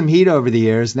 Took some heat over the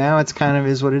years. Now it's kind of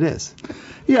is what it is.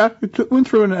 Yeah, it went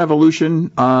through an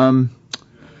evolution.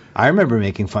 I remember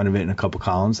making fun of it in a couple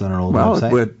columns on our old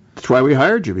website. That's why we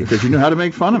hired you, because you knew how to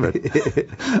make fun of it.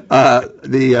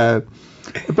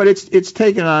 But it's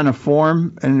taken on a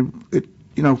form,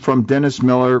 and from Dennis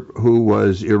Miller, who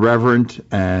was irreverent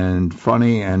and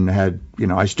funny, and had,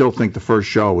 I still think the first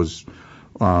show was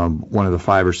one of the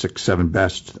 5 or 6, 7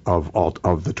 best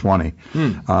of the 20.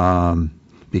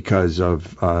 Because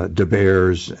of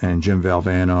DeBeers and Jim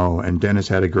Valvano, and Dennis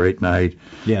had a great night.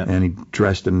 Yeah. And he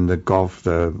dressed in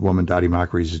the woman Dottie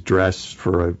Mockery's dress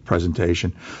for a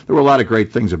presentation. There were a lot of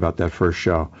great things about that first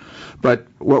show. But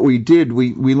what we did,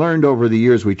 we learned over the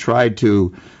years, we tried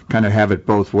to kind of have it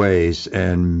both ways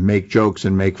and make jokes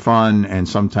and make fun, and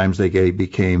sometimes they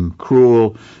became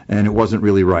cruel, and it wasn't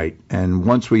really right. And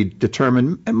once we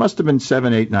determined, it must have been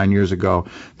 7, 8, 9 years ago,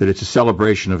 that it's a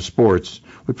celebration of sports,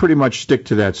 we pretty much stick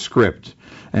to that script.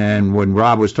 And when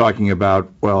Rob was talking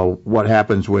about, well, what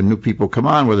happens when new people come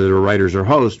on, whether they're writers or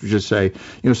hosts, we just say,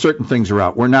 certain things are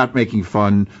out. We're not making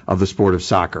fun of the sport of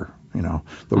soccer.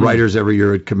 The writers every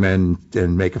year would come in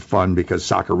and make a fun because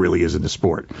soccer really isn't a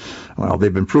sport. Well,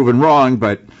 they've been proven wrong,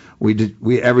 but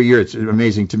we every year, it's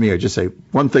amazing to me. I just say,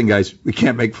 one thing, guys, we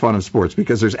can't make fun of sports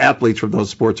because there's athletes from those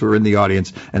sports who are in the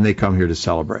audience and they come here to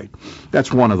celebrate.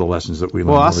 That's one of the lessons that we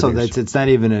learned. Well, also, it's not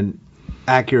even an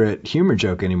accurate humor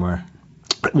joke anymore.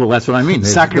 Well, that's what I mean.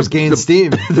 Soccer's gained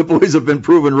steam. The boys have been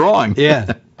proven wrong. Yeah.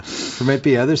 There might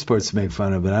be other sports to make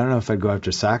fun of, but I don't know if I'd go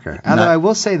after soccer. Although I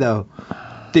will say, though,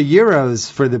 the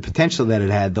Euros, for the potential that it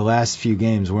had, the last few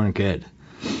games weren't good.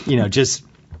 It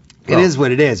is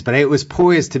what it is, but it was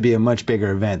poised to be a much bigger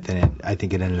event than I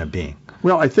think it ended up being.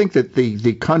 Well, I think that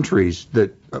the countries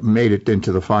that made it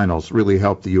into the finals really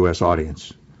helped the U.S.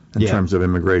 audience in terms of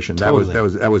immigration. Totally.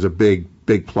 That was a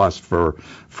big plus for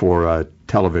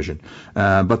television.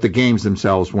 But the games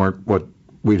themselves weren't what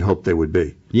we'd hoped they would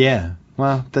be. Yeah.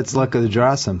 Well, that's luck of the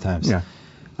draw sometimes. Yeah.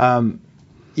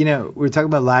 We're talking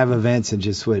about live events and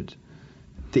just what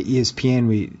the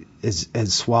ESPN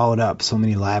has swallowed up so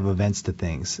many live events to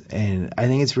things. And I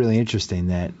think it's really interesting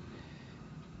that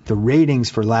the ratings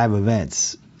for live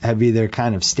events have either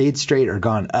kind of stayed straight or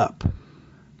gone up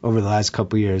over the last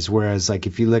couple of years. Whereas, like,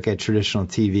 if you look at traditional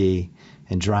TV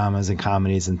and dramas and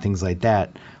comedies and things like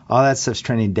that, all that stuff's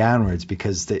trending downwards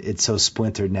because it's so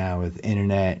splintered now with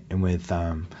internet and with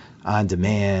on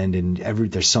demand and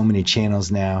there's so many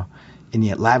channels now. And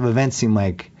yet live events seem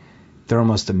like they're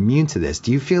almost immune to this.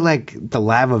 Do you feel like the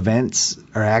live events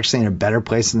are actually in a better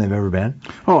place than they've ever been?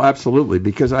 Oh, absolutely,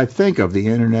 because I think of the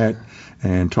internet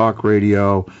and talk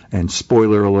radio and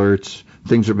spoiler alerts.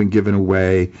 Things have been given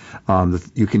away.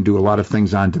 You can do a lot of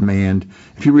things on demand.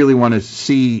 If you really want to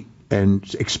see and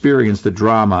experience the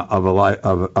drama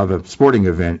of a sporting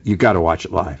event, you got to watch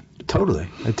it live. Totally.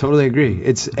 I totally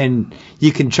agree. And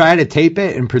you can try to tape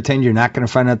it and pretend you're not going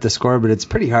to find out the score, but it's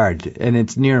pretty hard, and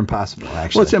it's near impossible,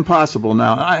 actually. Well, it's impossible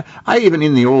now. I even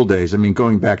in the old days,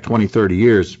 going back 20, 30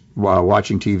 years, while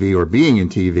watching TV or being in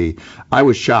TV, I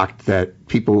was shocked that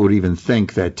people would even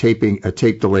think that taping a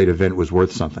tape-delayed event was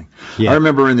worth something. Yeah. I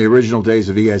remember in the original days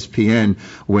of ESPN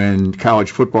when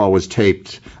college football was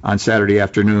taped on Saturday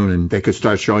afternoon and they could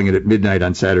start showing it at midnight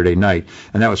on Saturday night,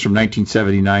 and that was from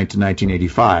 1979 to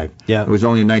 1985. Yeah. It was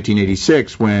only in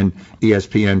 1986 when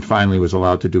ESPN finally was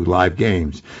allowed to do live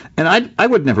games. And I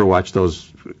would never watch those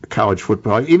college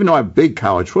football. Even though I'm a big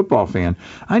college football fan,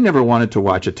 I never wanted to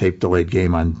watch a tape-delayed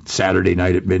game on Saturday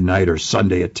night at midnight or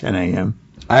Sunday at 10 a.m.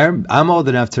 I'm old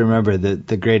enough to remember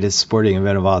the greatest sporting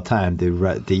event of all time,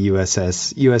 the USA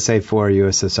 4,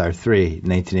 USSR 3,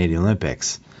 1980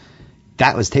 Olympics.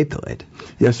 That was tape-delayed.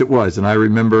 Yes, it was. And I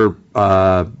remember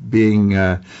being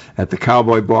at the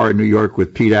Cowboy Bar in New York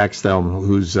with Pete Axtell,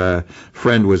 whose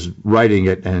friend was writing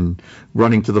it, and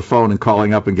running to the phone and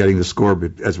calling up and getting the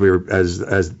score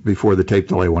as before the tape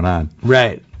delay went on.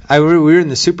 Right. We were in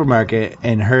the supermarket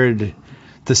and heard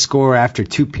the score after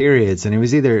 2 periods, and it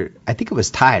was I think it was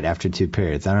tied after 2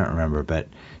 periods. I don't remember, but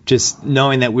just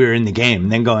knowing that we were in the game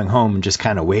and then going home and just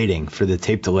kind of waiting for the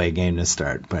tape delay game to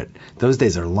start. But those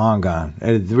days are long gone.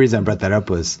 The reason I brought that up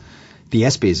was the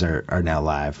ESPYs are now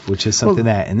live, which is something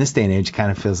that in this day and age kind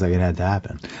of feels like it had to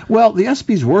happen. Well, the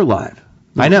ESPYs were live.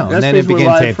 I know, and then it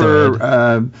became tape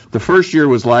delayed. The first year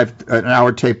was live, an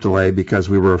hour tape delay because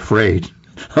we were afraid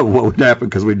of what would happen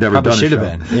because we'd never done a show. Should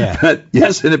have been, yeah. But,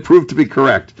 yes, and it proved to be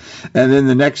correct. And then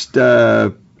the next,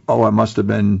 it must have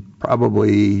been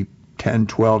probably 10,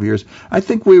 12 years. I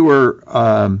think we were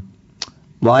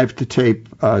live to tape,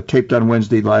 taped on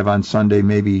Wednesday, live on Sunday,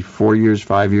 maybe 4 years,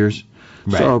 5 years.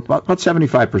 Right. So about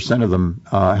 75% of them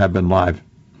have been live.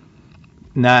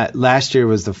 Not last year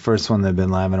was the first one that had been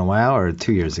live in a while, or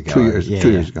 2 years ago? 2 years.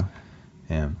 2 years ago.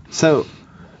 Yeah. So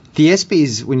the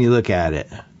ESPYs, when you look at it,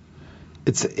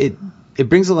 it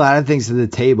brings a lot of things to the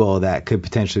table that could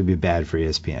potentially be bad for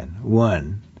ESPN.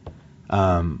 One,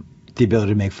 the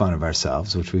ability to make fun of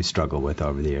ourselves, which we've struggled with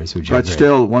over the years. But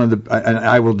still, and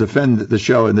I will defend the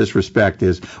show in this respect,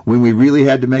 is when we really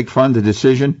had to make fun, the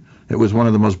decision, it was one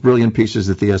of the most brilliant pieces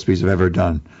that the ESPYs have ever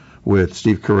done with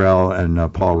Steve Carell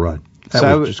and Paul Rudd.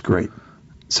 That was just great.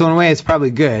 So in a way, it's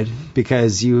probably good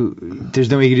because there's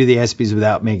no way you can do the ESPYs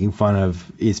without making fun of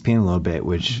ESPN a little bit,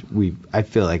 which I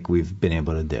feel like we've been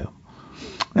able to do.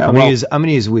 Yeah, I'm going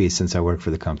to use we since I work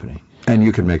for the company. And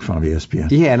you can make fun of ESPN.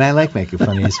 Yeah, and I like making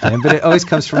fun of ESPN, but it always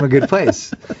comes from a good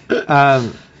place.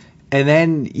 And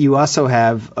then you also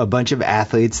have a bunch of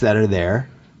athletes that are there.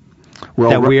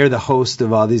 Well, that we are the host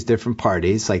of all these different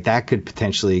parties. Like, that could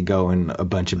potentially go in a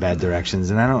bunch of bad directions.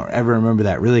 And I don't ever remember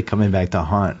that really coming back to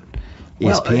haunt ESPN.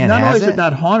 Well, not only has it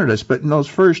not haunted us, but in those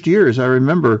first years, I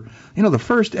remember, the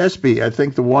first ESPY, I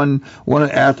think the one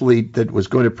athlete that was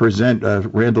going to present,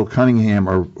 Randall Cunningham,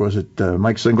 or was it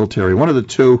Mike Singletary, one of the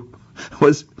two,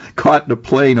 was caught in a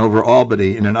plane over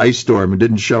Albany in an ice storm and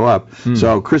didn't show up.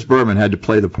 So Chris Berman had to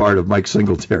play the part of Mike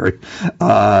Singletary.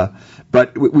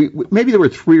 But we maybe there were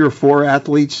 3 or 4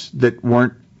 athletes that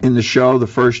weren't in the show the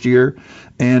first year.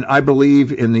 And I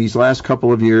believe in these last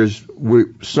couple of years,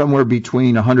 we're somewhere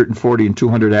between 140 and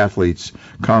 200 athletes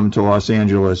come to Los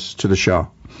Angeles to the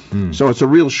show. So it's a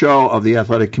real show of the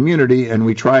athletic community, and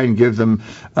we try and give them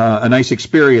a nice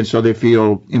experience so they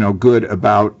feel, good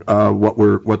about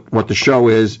what the show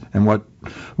is and what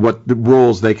the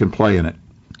roles they can play in it.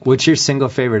 What's your single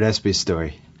favorite ESPY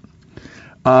story?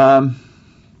 I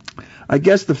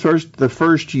guess the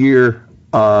first year,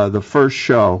 the first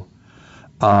show,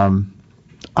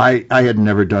 I had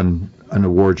never done an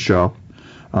award show.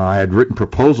 I had written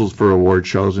proposals for award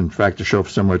shows. In fact, a show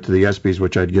similar to the ESPYs,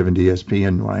 which I'd given to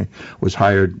ESPN when I was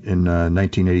hired in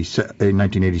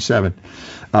 1987.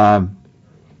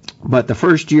 But the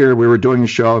first year we were doing a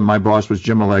show, and my boss was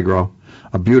Jim Allegro,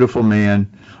 a beautiful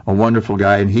man, a wonderful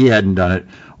guy, and he hadn't done it.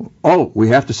 Oh, we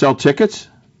have to sell tickets?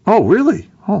 Oh, really?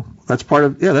 Oh, that's part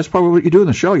of what you do in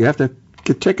the show. You have to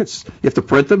get tickets. You have to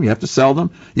print them. You have to sell them.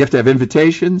 You have to have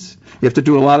invitations. You have to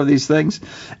do a lot of these things.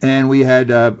 And we had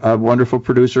a wonderful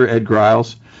producer, Ed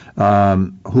Griles,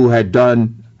 who had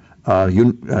done Miss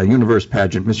Universe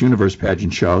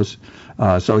pageant shows.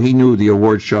 So he knew the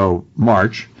award show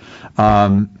March.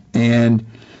 And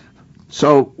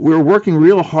so we were working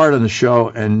real hard on the show,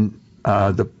 and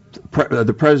the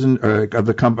president of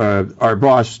the company, our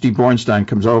boss, Steve Bornstein,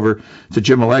 comes over to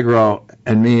Jim Allegro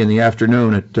and me in the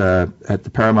afternoon at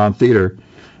the Paramount Theater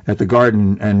at the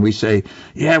Garden, and we say,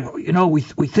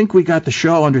 we think we got the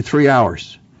show under 3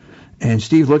 hours. And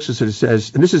Steve looks at us and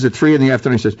says, and this is at 3 in the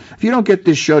afternoon, he says, if you don't get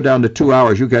this show down to 2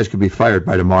 hours, you guys could be fired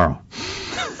by tomorrow.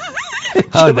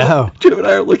 Oh, no. Jim and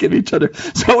I are looking at each other.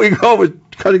 So we go, we're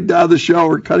cutting down the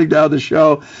show,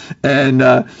 and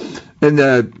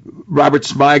Robert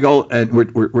Smigel, and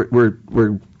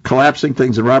we're collapsing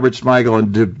things, and Robert Smigel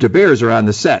and De Beers are on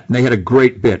the set, and they had a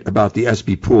great bit about the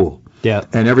ESPY pool. Yeah.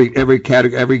 And every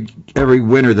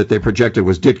winner that they projected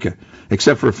was Ditka,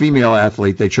 except for a female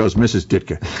athlete, they chose Mrs.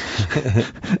 Ditka.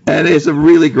 And it's some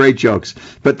really great jokes,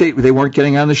 but they weren't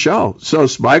getting on the show. So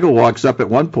Smigel walks up at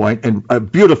one point, and a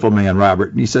beautiful man,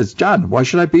 Robert, and he says, "John, why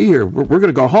should I be here? We're going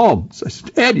to go home." So I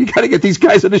said, "Ed, you got to get these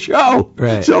guys in the show."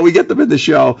 Right. So we get them in the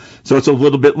show, so it's a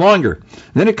little bit longer.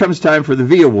 And then it comes time for the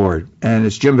V Award, and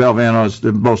it's Jim Valvano's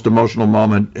the most emotional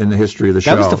moment in the history of the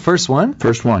show. That was the first one?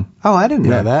 First one. Oh, I didn't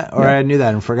know that, or I knew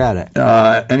that and forgot it.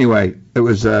 Anyway, it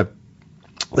was that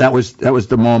was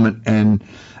the moment, and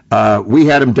we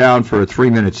had him down for a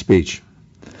 3-minute speech,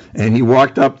 and he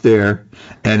walked up there,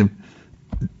 and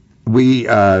we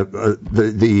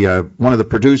one of the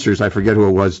producers, I forget who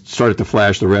it was, started to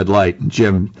flash the red light, and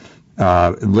Jim,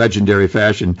 in legendary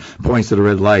fashion, points to the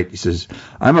red light. He says,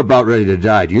 "I'm about ready to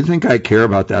die. Do you think I care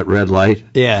about that red light?"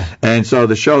 Yeah. And so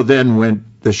the show then went.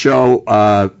 The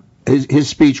show, his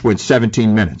speech went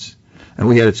 17 minutes. And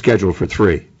we had it scheduled for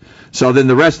 3. So then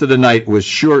the rest of the night was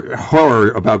sure horror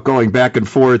about going back and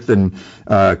forth and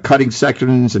cutting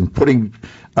sections and putting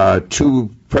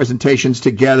 2 presentations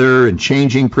together and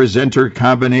changing presenter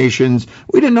combinations.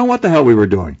 We didn't know what the hell we were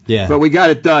doing. Yeah. But we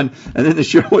got it done, and then the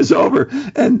show was over.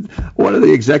 And one of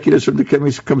the executives from the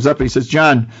company comes up and he says,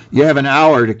 "John, you have an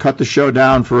hour to cut the show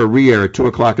down for a re-air at 2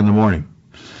 o'clock in the morning."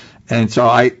 And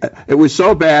so it was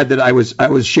so bad that I was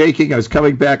shaking. I was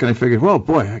coming back, and I figured, well,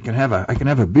 boy, I can have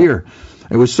a beer.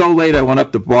 It was so late, I went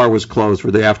up. The bar was closed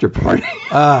for the after party.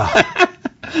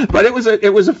 But it was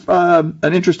an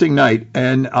interesting night,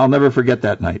 and I'll never forget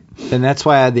that night. And that's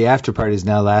why the after parties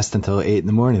now last until 8 in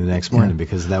the morning the next morning,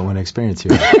 because of that one experience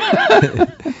you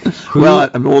had. Well,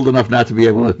 I'm old enough not to be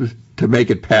able to make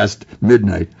it past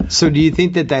midnight. So do you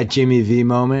think that Jimmy V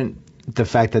moment, the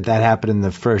fact that happened in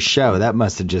the first show, that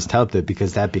must have just helped it,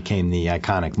 because that became the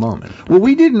iconic moment? Well,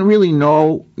 we didn't really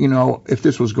know, if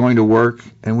this was going to work,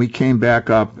 and we came back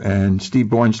up, and Steve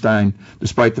Bornstein,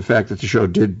 despite the fact that the show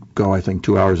did go, I think,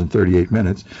 2 hours and 38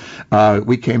 minutes,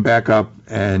 we came back up,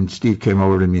 and Steve came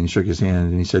over to me and shook his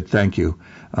hand, and he said, "Thank you.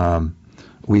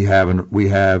 We have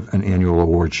an annual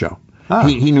award show."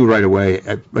 He knew right away,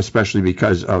 especially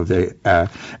because of the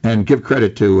and give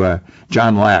credit to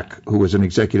John Lack, who was an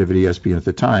executive at ESPN at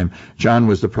the time. John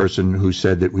was the person who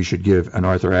said that we should give an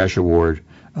Arthur Ashe Award,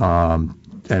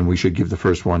 and we should give the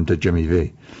first one to Jimmy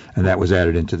V, and that was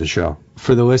added into the show.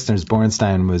 For the listeners,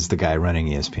 Bornstein was the guy running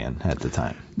ESPN at the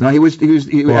time. No, he was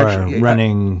actually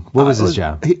running. What was his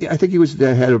job? I think he was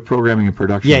the head of programming and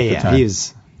production. Yeah, at the time. He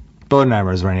was.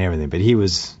 Bodenheimer was running everything, but he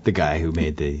was the guy who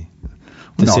made the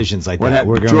decisions like that.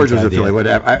 George was affiliate.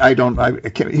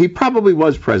 Whatever. He probably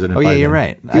was president. Oh yeah, you're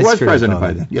right. He was president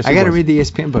by then. Yes, I got to read the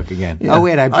ESPN book again. Yeah. Oh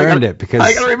wait, I burned it because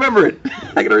I got to remember it.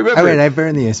 Oh wait, I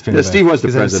burned the ESPN book. Steve was the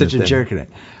president. I was such a jerk at it.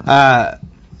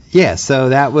 Yeah, so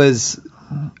that was.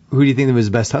 Who do you think was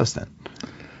the best host then?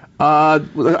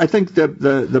 I think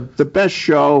the best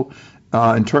show.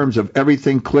 In terms of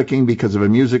everything clicking because of a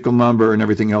musical number and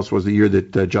everything else was the year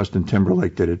that Justin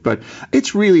Timberlake did it. But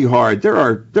it's really hard. There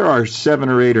are 7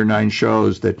 or 8 or 9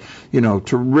 shows that,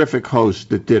 terrific hosts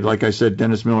that did. Like I said,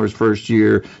 Dennis Miller's first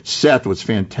year. Seth was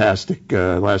fantastic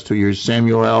last 2 years.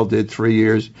 Samuel L. did 3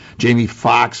 years. Jamie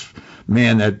Foxx,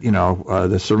 man, that,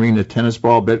 the Serena tennis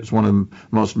ball bit was one of the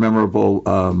most memorable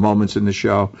moments in the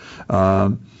show.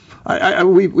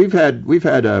 We've had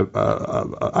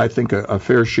I think a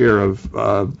fair share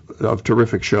of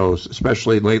terrific shows,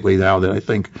 especially lately now that I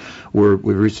think we've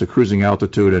reached a cruising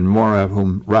altitude, and Maura,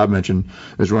 whom Rob mentioned,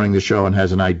 is running the show and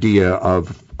has an idea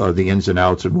of the ins and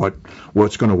outs and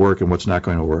what's going to work and what's not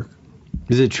going to work.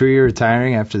 Is it true you're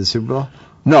retiring after the Super Bowl?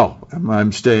 No,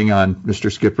 I'm staying on.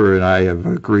 Mr. Skipper and I have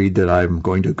agreed that I'm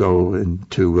going to go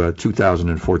into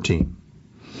 2014.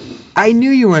 I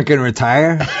knew you weren't going to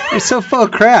retire. You're so full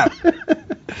of crap.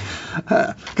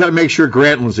 Got to make sure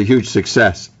Grant was a huge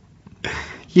success.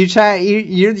 You're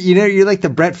like the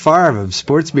Brett Favre of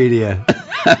sports media.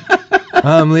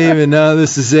 I'm leaving. No,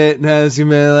 this is it. No, this is going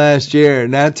to be the last year.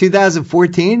 Now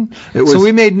 2014? So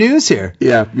we made news here.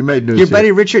 Yeah, you made news. Your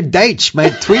buddy Richard Deitch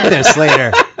might tweet this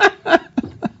later.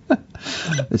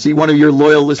 Is he one of your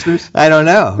loyal listeners? I don't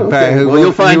know. Okay. Well,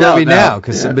 you'll find out now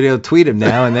because somebody will tweet him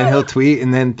now, and then he'll tweet,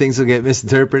 and then things will get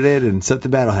misinterpreted, and something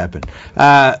bad will happen.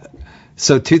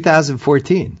 So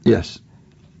 2014. Yes.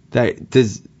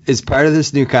 Is part of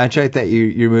this new contract that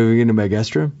you're moving into my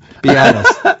guest room? Be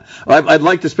honest. Well, I'd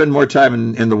like to spend more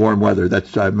time in the warm weather.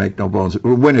 That's I make no bones.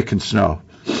 When it can snow.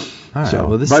 All right,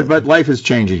 so, but life is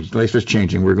changing. Life is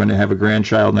changing. We're going to have a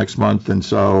grandchild next month, and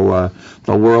so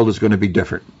the world is going to be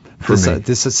different.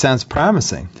 This sounds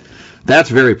promising. That's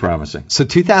very promising. So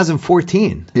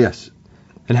 2014. Yes.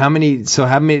 And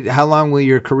how long will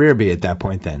your career be at that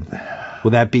point then?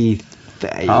 Will that be?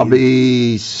 I'll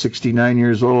be 69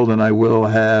 years old, and I will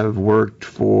have worked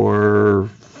for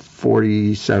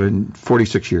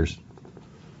 46 years.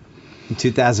 In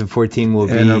 2014 will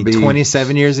be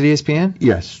 27 years at ESPN?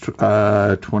 Yes.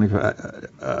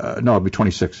 25. No, it'll be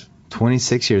 26.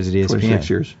 26 years at ESPN. 26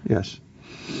 years. Yes.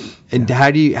 And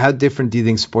how different do you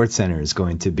think SportsCenter is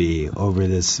going to be over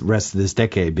this rest of this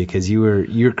decade? Because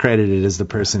you're credited as the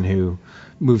person who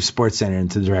moved SportsCenter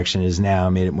into the direction it is now,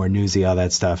 made it more newsy, all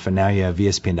that stuff, and now you have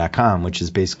ESPN.com, which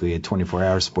is basically a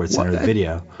 24-hour SportsCenter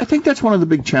video. I think that's one of the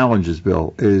big challenges,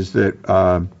 Bill, is that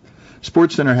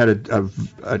SportsCenter had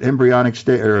an embryonic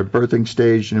stage or a birthing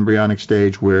stage, an embryonic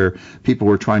stage where people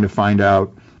were trying to find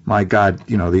out, my God,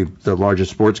 the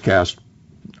largest sportscast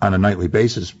on a nightly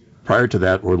basis. Prior to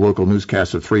that were local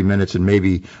newscasts of 3 minutes and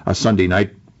maybe a Sunday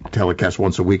night telecast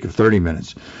once a week of 30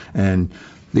 minutes. And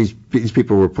these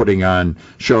people were putting on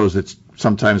shows that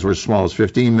sometimes were as small as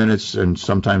 15 minutes and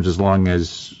sometimes as long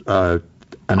as an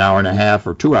hour and a half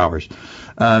or 2 hours.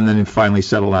 And then it finally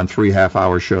settled on 3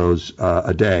 half-hour shows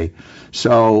a day.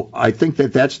 So I think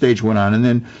that stage went on. And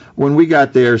then when we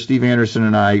got there, Steve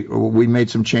Anderson and we made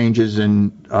some changes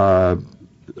in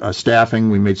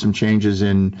staffing. We made some changes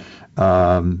in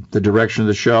the direction of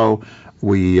the show.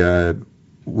 We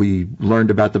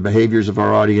learned about the behaviors of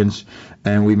our audience,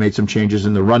 and we made some changes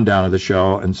in the rundown of the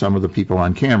show and some of the people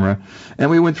on camera. And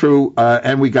we went through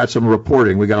and we got some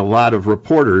reporting. We got a lot of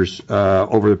reporters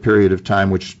over the period of time,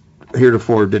 which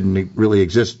heretofore didn't really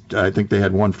exist. I think they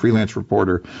had one freelance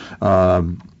reporter,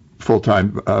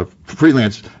 full-time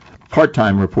freelance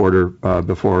part-time reporter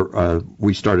before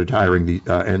we started hiring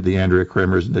the Andrea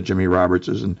Kramers and the Jimmy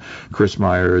Robertses and Chris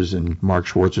Myers and Mark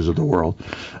Schwartzes of the world.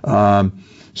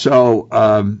 So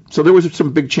there was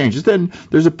some big changes. Then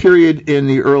there's a period in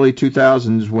the early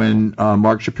 2000s when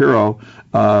Mark Shapiro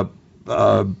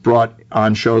brought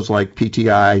on shows like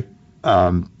PTI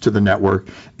to the network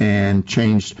and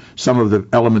changed some of the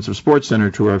elements of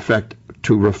SportsCenter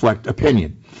to reflect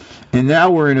opinion. And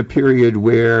now we're in a period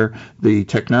where the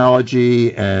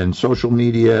technology and social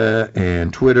media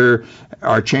and Twitter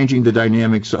are changing the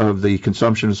dynamics of the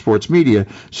consumption of sports media.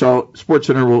 So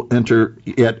SportsCenter will enter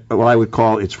at what I would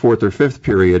call its fourth or fifth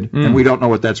period, and we don't know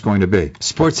what that's going to be.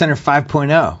 SportsCenter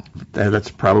 5.0.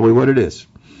 That's probably what it is.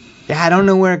 Yeah, I don't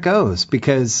know where it goes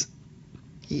because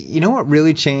you know what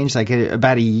really changed? Like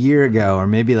about a year ago or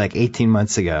maybe like 18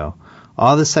 months ago,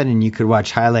 all of a sudden you could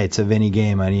watch highlights of any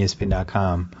game on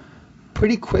ESPN.com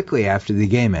pretty quickly after the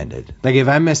game ended. Like if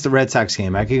I missed the Red Sox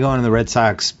game, I could go into the Red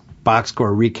Sox box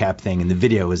score recap thing and the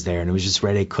video was there and it was just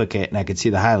ready to click it and I could see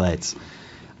the highlights.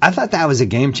 I thought that was a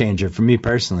game changer for me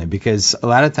personally because a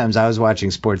lot of times I was watching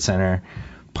SportsCenter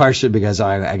partially because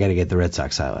I got to get the Red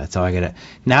Sox highlights.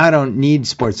 Now I don't need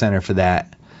SportsCenter for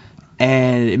that.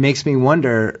 And it makes me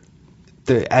wonder,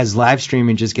 as live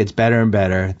streaming just gets better and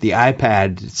better, the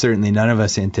iPad, certainly none of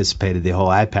us anticipated the whole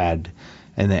iPad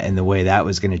and the way that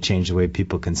was going to change the way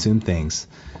people consume things.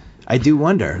 I do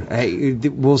wonder,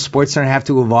 will SportsCenter have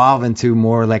to evolve into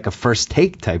more like a first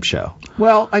take type show?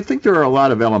 Well, I think there are a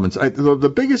lot of elements.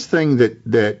 The biggest thing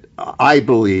that I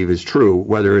believe is true,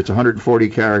 whether it's 140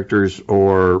 characters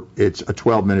or it's a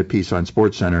 12-minute piece on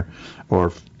SportsCenter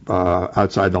or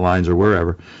Outside the Lines or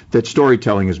wherever, that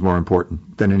storytelling is more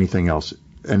important than anything else.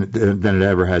 Than it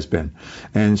ever has been.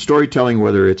 And storytelling,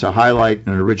 whether it's a highlight and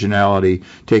an originality,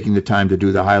 taking the time to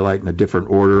do the highlight in a different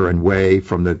order and way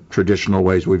from the traditional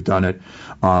ways we've done it,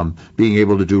 being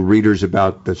able to do readers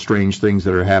about the strange things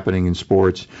that are happening in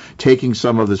sports, taking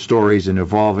some of the stories and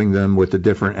evolving them with the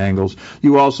different angles.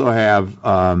 You also have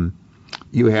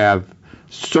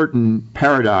certain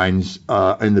paradigms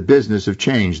in the business have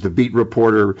changed. The beat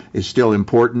reporter is still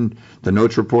important. The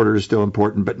notes reporter is still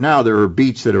important. But now there are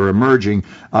beats that are emerging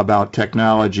about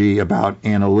technology, about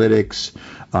analytics,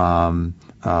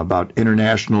 about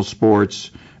international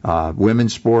sports.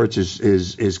 Women's sports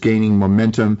is gaining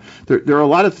momentum. There are a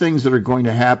lot of things that are going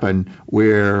to happen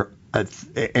where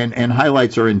and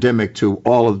highlights are endemic to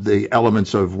all of the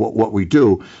elements of what we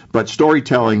do, but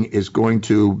storytelling is going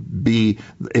to be,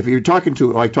 if you're talking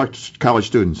to, like talk to college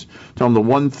students, tell them the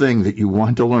one thing that you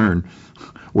want to learn,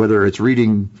 whether it's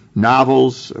reading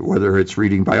novels, whether it's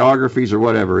reading biographies or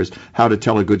whatever, is how to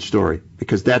tell a good story,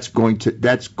 because that's going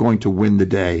to win the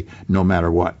day no matter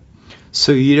what.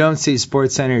 So you don't see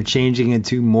SportsCenter changing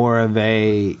into more of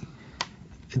a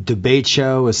debate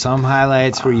show with some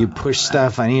highlights where you push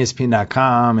stuff on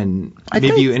ESPN.com and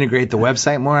maybe you integrate the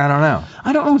website more? I don't know.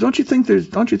 I don't know. Don't you think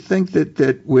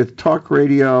that with talk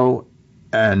radio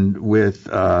and with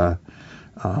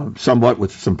somewhat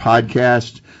with some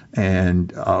podcasts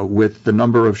and with the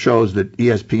number of shows that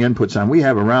ESPN puts on, we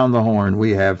have Around the Horn,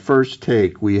 we have First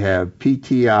Take, we have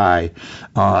PTI,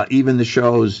 even the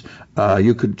shows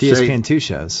you could the say ESPN2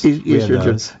 shows. ESPN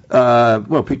shows.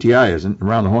 Well, PTI isn't.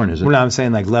 Around the Horn isn't. Well, no, I'm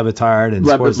saying like Levitard and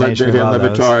Sports Nation.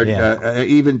 Levitard, yeah.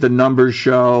 Even the Numbers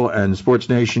show and Sports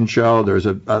Nation show, there's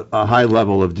a high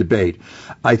level of debate.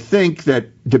 I think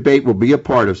that debate will be a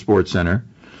part of SportsCenter.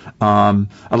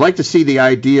 I'd like to see the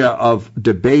idea of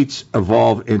debates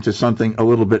evolve into something a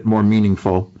little bit more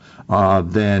meaningful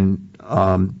than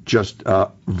just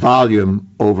volume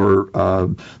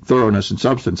over thoroughness and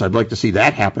substance. I'd like to see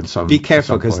that happen some. Be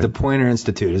careful, because the Poynter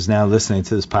Institute is now listening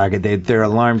to this podcast. Their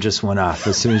alarm just went off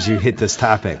as soon as you hit this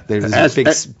topic. There's a big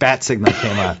bat signal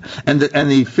came off. And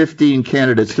the 15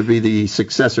 candidates to be the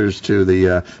successors to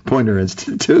the Poynter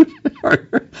Institute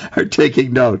are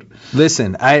taking note.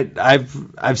 Listen,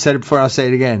 I've said it before. I'll say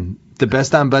it again. The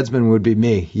best ombudsman would be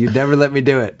me. You'd never let me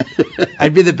do it.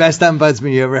 I'd be the best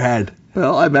ombudsman you ever had.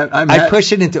 Well, I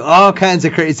push it into all kinds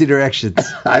of crazy directions.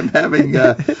 I'm having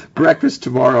breakfast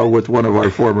tomorrow with one of our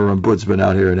former ombudsmen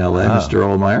out here in L.A., Mr.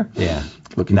 Ohlmeyer. Yeah.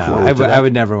 Looking forward to that. I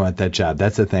would never want that job.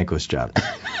 That's a thankless job.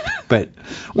 But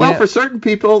for certain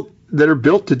people that are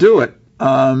built to do it,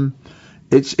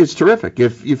 it's terrific.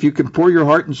 If you can pour your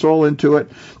heart and soul into it.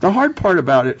 The hard part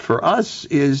about it for us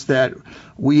is that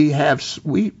we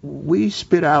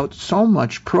spit out so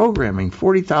much programming,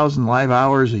 40,000 live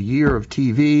hours a year of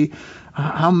TV,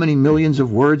 how many millions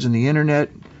of words in the internet,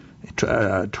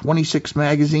 26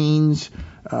 magazines,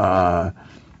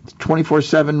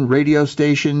 24/7 radio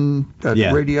station,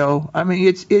 radio. I mean,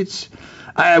 it's.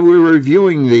 We were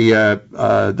reviewing we have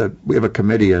a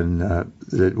committee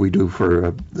that we do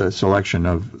for the selection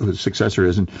of who the successor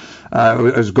is, and I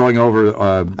was going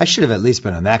over. I should have at least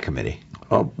been on that committee.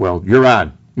 Oh, well, you're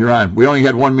on. We only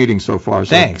had one meeting so far.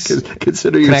 So thanks.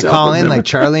 Consider yourself. Can I call in like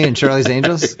Charlie and Charlie's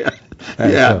Angels?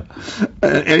 Yeah.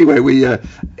 Anyway, we I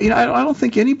don't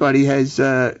think anybody has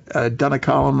done a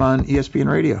column on ESPN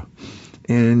Radio,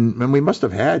 and we must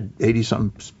have had 80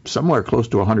 somewhere close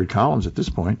to 100 columns at this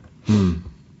point.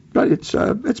 But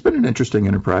it's been an interesting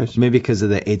enterprise. Maybe because of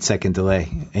the 8-second delay.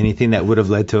 Anything that would have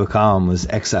led to a column was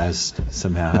excised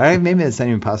somehow. All right, maybe it's not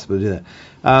even possible to do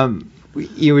that.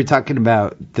 You were talking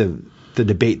about the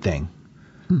debate thing.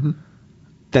 Mm-hmm.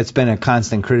 That's been a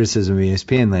constant criticism of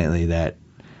ESPN lately, that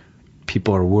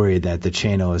people are worried that the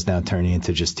channel is now turning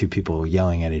into just two people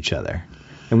yelling at each other.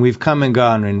 And we've come and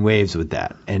gone in waves with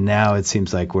that. And now it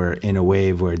seems like we're in a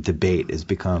wave where debate has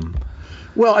become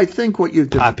Well, I think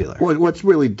popular. What's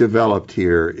really developed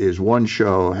here is one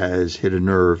show has hit a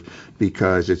nerve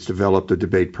because it's developed a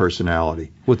debate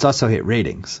personality. Well, it's also hit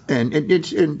ratings. And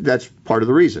that's part of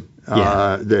the reason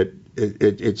that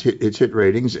it's hit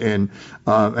ratings, and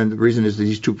the reason is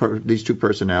these two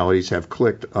personalities have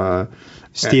clicked.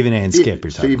 Stephen A. and Skip.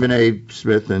 Stephen A.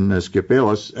 Smith and Skip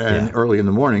Bayless, and early in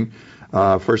the morning,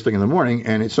 first thing in the morning,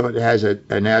 and so it has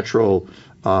a natural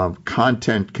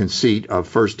content conceit of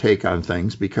first take on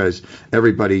things because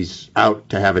everybody's out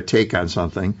to have a take on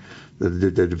something.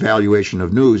 The valuation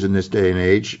of news in this day and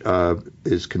age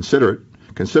is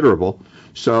considerable.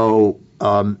 So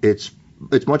it's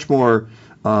much more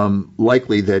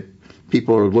likely that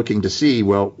people are looking to see,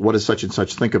 well, what does such and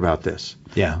such think about this?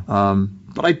 Yeah.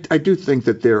 But I do think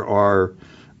that there are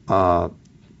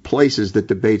places that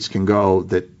debates can go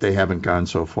that they haven't gone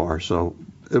so far. So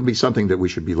it'll be something that we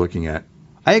should be looking at.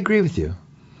 I agree with you.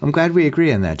 I'm glad we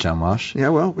agree on that, John Walsh. Yeah,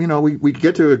 well, we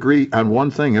get to agree on one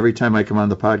thing every time I come on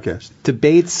the podcast.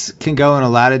 Debates can go in a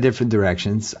lot of different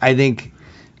directions. I think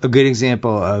a good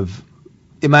example of,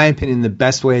 in my opinion, the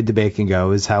best way a debate can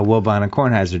go is how Wilbon and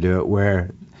Kornheiser do it,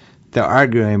 where they're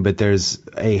arguing, but there's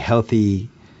a healthy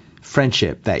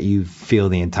friendship that you feel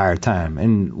the entire time.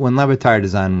 And when Levitard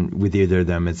is on with either of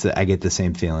them, I get the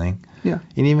same feeling. Yeah.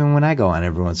 And even when I go on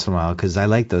every once in a while, because I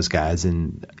like those guys,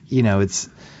 and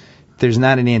there's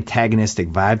not an antagonistic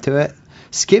vibe to it.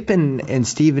 Skip and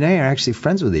Stephen A. are actually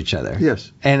friends with each other.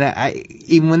 Yes. And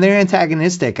even when they're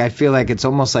antagonistic, I feel like it's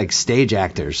almost like stage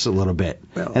actors a little bit.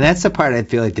 Well, and that's the part I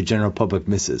feel like the general public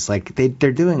misses. Like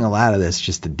they're doing a lot of this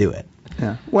just to do it.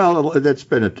 Yeah. Well, that's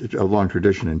been a long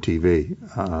tradition in TV.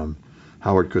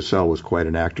 Howard Cosell was quite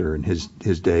an actor in his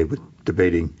day with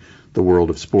debating the world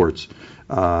of sports.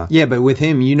 Yeah, but with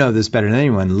him, you know this better than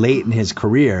anyone. Late in his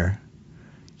career,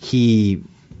 he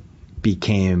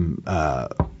became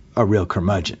a real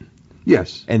curmudgeon.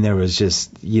 Yes. And there was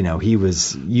just, he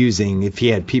was using, if he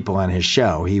had people on his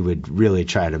show, he would really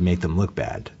try to make them look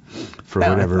bad for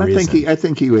whatever reason. I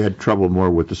think he had trouble more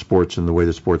with the sports and the way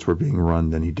the sports were being run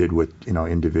than he did with,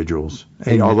 individuals.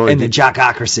 And the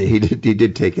jockocracy. He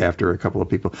did take after a couple of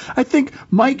people. I think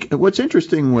what's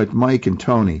interesting with Mike and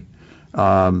Tony,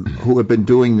 who have been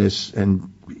doing this,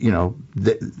 and,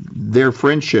 their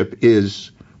friendship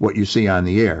is what you see on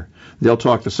the air. They'll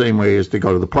talk the same way as they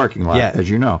go to the parking lot, as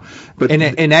you know. But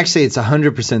and actually, it's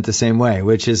 100% the same way,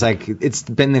 which is like it's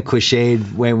been the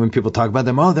cliched way when people talk about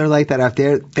them. Oh, they're like that out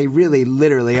there. They really,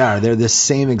 literally are. They're the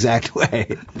same exact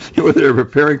way. Whether they're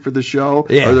preparing for the show or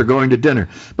they're going to dinner.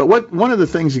 But one of the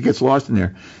things that gets lost in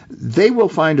there, they will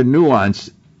find a nuance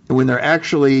when they're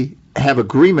actually have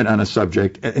agreement on a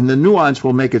subject, and the nuance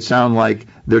will make it sound like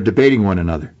they're debating one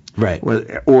another. Right.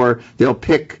 Or they'll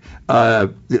pick,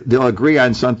 they'll agree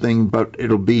on something, but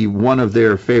it'll be one of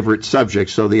their favorite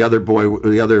subjects. So the other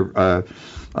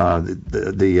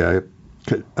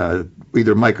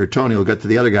either Mike or Tony will get to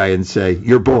the other guy and say,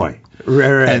 "Your boy."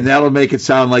 Right. And that'll make it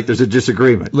sound like there's a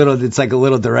disagreement. It's like a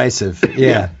little derisive.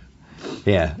 Yeah.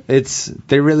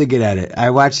 They're really good at it. I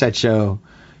watched that show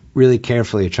really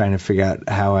carefully, trying to figure out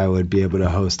how I would be able to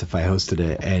host if I hosted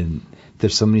it, and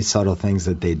there's so many subtle things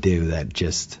that they do that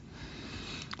just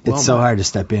it's so hard to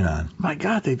step in on. My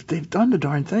God, they've done the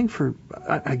darn thing for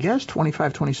I guess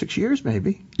 25, 26 years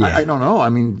maybe. Yeah. I don't know. I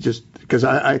mean, just because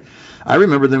I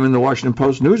remember them in the Washington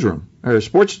Post newsroom, or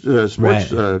sports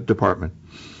department,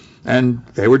 and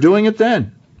they were doing it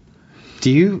then. Do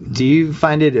you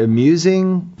find it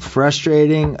amusing,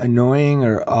 frustrating, annoying,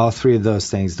 or all three of those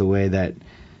things? The way that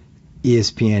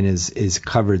ESPN is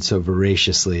covered so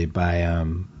voraciously by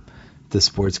the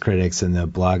sports critics and the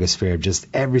blogosphere, just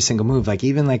every single move. Like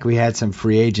even like we had some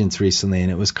free agents recently,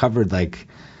 and it was covered like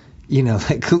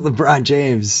LeBron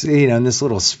James, in this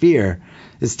little sphere.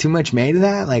 Is too much made of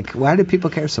that? Like, why do people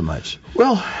care so much?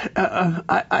 Well,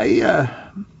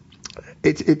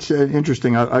 it's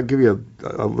interesting. I'll give you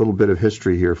a little bit of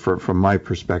history here from my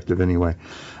perspective anyway.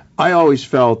 I always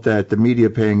felt that the media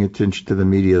paying attention to the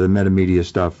media, the meta-media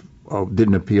stuff,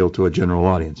 didn't appeal to a general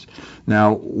audience.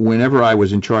 Now, whenever I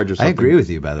was in charge of something... I agree with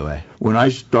you, by the way. When I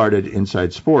started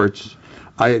Inside Sports,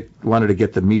 I wanted to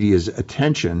get the media's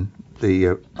attention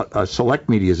select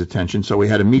media's attention, so we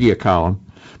had a media column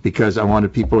because I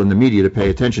wanted people in the media to pay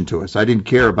attention to us. I didn't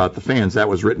care about the fans. That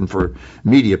was written for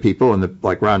media people, and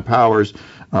like Ron Powers,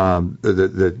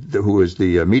 who was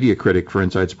the media critic for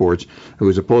Inside Sports, who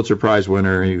was a Pulitzer Prize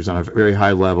winner, and he was on a very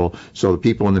high level, so the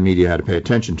people in the media had to pay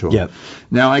attention to him. Yep.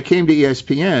 Now, I came to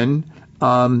ESPN.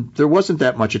 There wasn't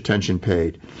that much attention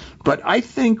paid. But I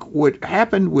think what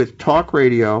happened with talk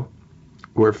radio,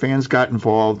 where fans got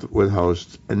involved with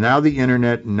hosts, and now the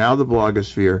internet, and now the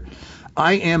blogosphere,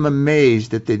 I am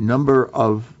amazed at the number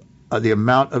of the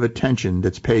amount of attention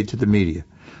that's paid to the media.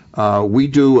 We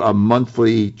do a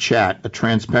monthly chat, a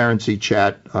transparency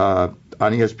chat on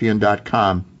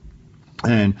ESPN.com,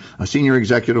 and a senior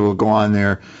executive will go on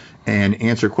there and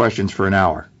answer questions for an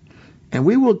hour. And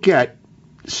we will get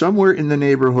somewhere in the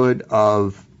neighborhood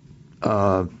of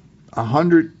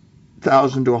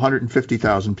 100,000 to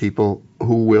 150,000 people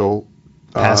who will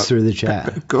pass through the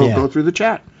chat. Go through the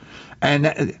chat.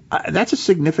 And that's a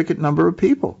significant number of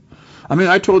people. I mean,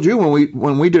 I told you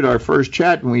when we did our first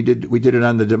chat, and we did it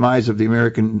on the demise of the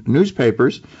American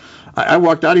newspapers. I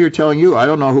walked out of here telling you I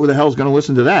don't know who the hell's going to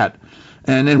listen to that.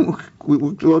 And then we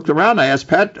looked around. I asked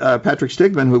Patrick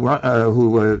Stigman,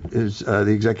 who is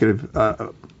the executive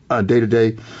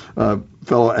day-to-day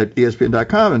fellow at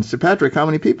ESPN.com, and said, Patrick, how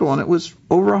many people? And it was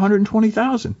over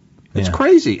 120,000. It's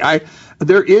crazy.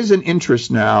 There is an interest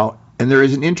now. And there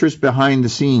is an interest behind the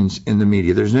scenes in the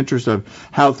media. There's an interest of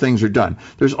how things are done.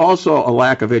 There's also a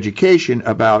lack of education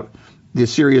about the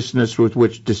seriousness with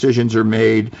which decisions are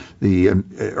made, the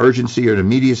urgency or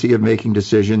immediacy of making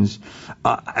decisions.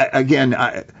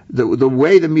 The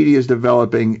way the media is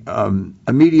developing,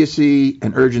 immediacy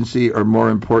and urgency are more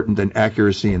important than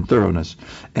accuracy and thoroughness.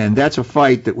 And that's a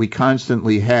fight that we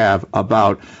constantly have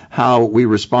about how we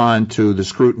respond to the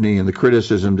scrutiny and the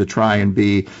criticism to try and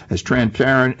be as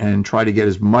transparent and try to get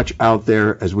as much out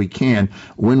there as we can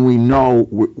when we know,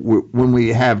 when we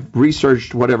have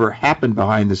researched whatever happened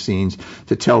behind the scenes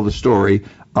to tell the story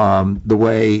the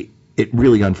way it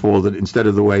really unfolded instead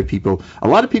of the way a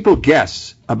lot of people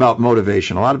guess about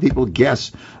motivation. A lot of people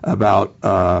guess about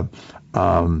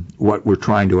what we're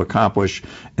trying to accomplish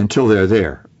until they're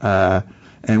there.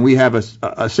 And we have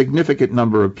a significant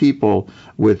number of people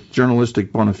with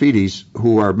journalistic bona fides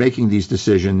who are making these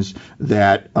decisions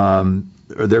that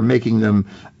they're making them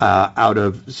out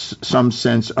of some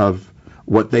sense of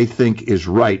what they think is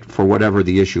right for whatever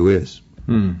the issue is.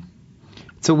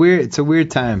 It's a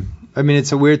weird time. I mean,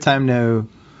 it's a weird time to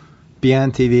be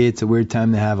on TV. It's a weird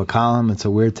time to have a column. It's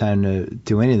a weird time to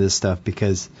do any of this stuff,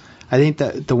 because I think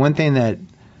that the one thing that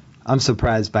I'm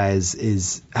surprised by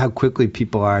is how quickly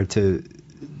people are to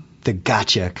the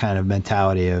gotcha kind of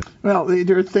mentality of. Well,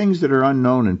 there are things that are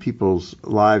unknown in people's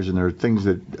lives, and there are things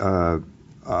that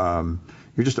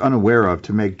you're just unaware of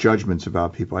to make judgments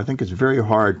about people. I think it's very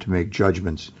hard to make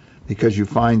judgments because you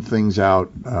find things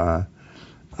out.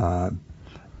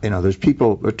 There's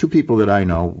two people that I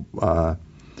know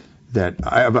that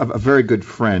I have a very good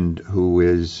friend who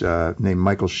is named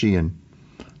Michael Sheehan,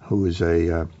 who is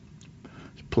a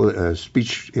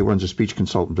speech. He runs a speech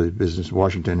consultant business in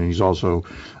Washington, and he's also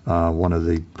one of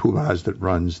the poobahs that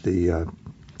runs the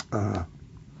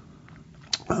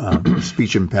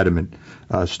speech impediment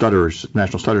stutterers,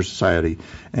 National Stutter Society,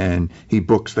 and he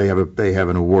books. They have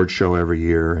an award show every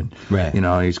year, and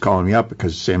he's calling me up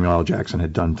because Samuel L. Jackson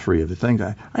had done 3 of the things.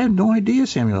 I had no idea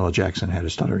Samuel L. Jackson had a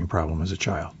stuttering problem as a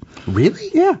child. Really?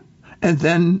 Yeah. And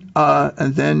then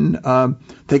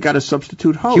they got a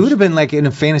substitute host. He would have been like in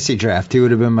a fantasy draft. He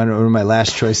would have been one of my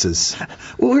last choices.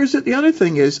 Well, here's the other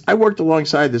thing is I worked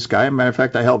alongside this guy. As a matter of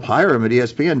fact, I helped hire him at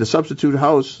ESPN. The substitute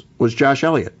host was Josh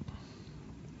Elliott.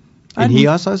 And he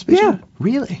also has speech? Yeah.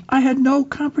 Really? I had no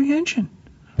comprehension.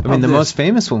 I mean, the most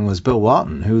famous one was Bill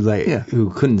Walton, who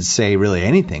couldn't say really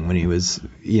anything when he was,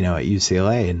 at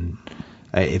UCLA, and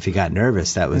if he got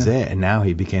nervous, that was it. And now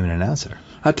he became an announcer.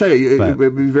 I'll tell you, it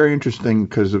would be very interesting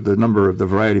because of the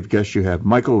variety of guests you have.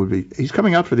 Michael he's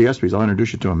coming out for the ESPYs. I'll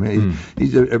introduce you to him.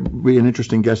 He's be an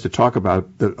interesting guest to talk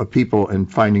about the people and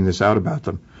finding this out about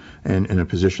them, and in a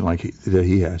position like that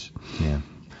he has. Yeah.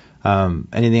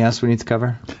 Anything else we need to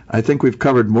cover? I think we've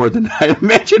covered more than I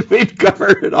imagined we'd cover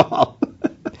it all.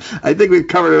 I think we've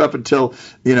covered it up until,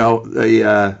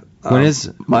 when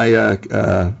is my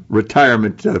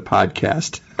retirement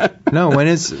podcast? No, when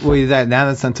is now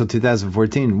that's until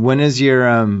 2014. When's your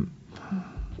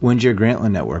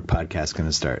Grantland Network podcast going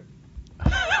to start?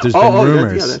 There's been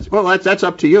rumors. That's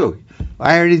up to you.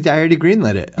 I already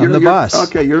greenlit it. I'm the boss.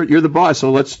 Okay, you're the boss.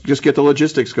 So let's just get the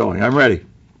logistics going. I'm ready.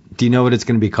 Do you know what it's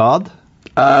going to be called?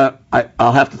 I'll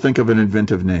have to think of an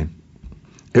inventive name.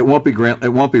 It won't be Grant. It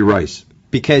won't be Rice.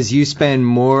 because you spend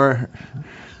more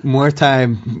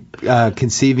time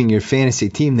conceiving your fantasy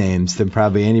team names than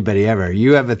probably anybody ever.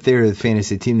 You have a theory with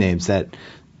fantasy team names that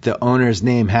the owner's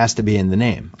name has to be in the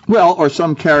name. Well, or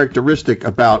some characteristic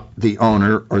about the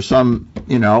owner, or some,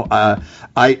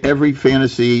 every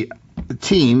fantasy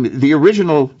team, the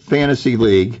original fantasy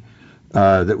league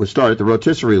that was started, the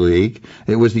Rotisserie League,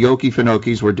 it was the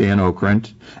Okefenokes were Dan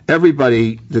Okrent.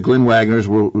 Everybody, the Glenn Wagners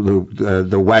were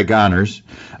the Wagoners.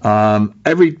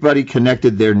 Everybody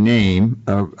connected their name.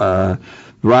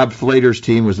 Rob Flater's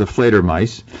team was the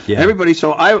Flatermice. Yeah. Everybody,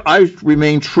 so I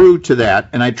remain true to that,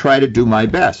 and I try to do my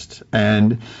best.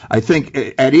 And I think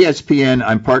at ESPN,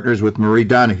 I'm partners with Marie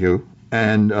Donahue.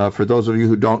 And for those of you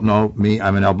who don't know me,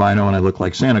 I'm an albino and I look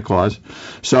like Santa Claus.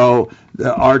 So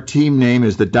our team name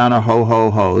is the Donna Ho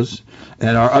Ho Ho's,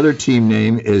 and our other team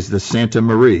name is the Santa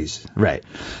Maries. Right.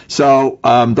 So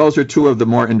those are two of the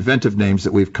more inventive names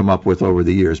that we've come up with over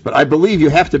the years. But I believe you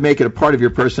have to make it a part of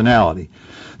your personality.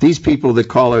 These people that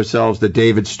call ourselves the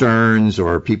David Sterns,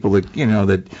 or people that,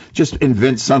 that just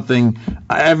invent something,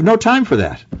 I have no time for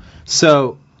that.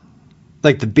 So,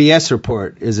 like the BS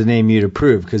report is a name you'd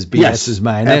approve, because BS is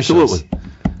my initials. Absolutely.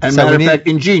 And so matter of fact,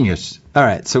 ingenious. All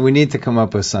right, so we need to come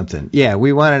up with something. Yeah,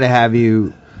 we wanted to have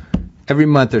you every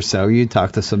month or so. You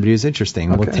talk to somebody who's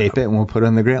interesting. Okay. We'll tape it and we'll put it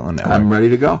on the Grantland Network. I'm ready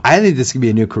to go. I think this could be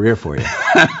a new career for you.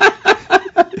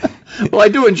 Well, I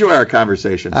do enjoy our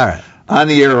conversations. All right. On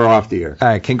the air or off the air. All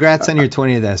right, congrats on your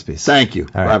 20th ESPYS. Thank you.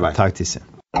 All right, bye-bye. Talk to you soon.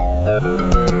 So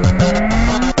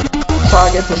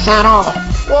I get to sign off.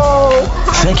 Whoa!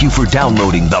 Thank you for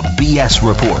downloading the BS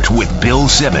Report with Bill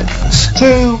Simmons.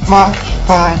 Too much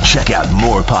fun. Check out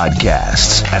more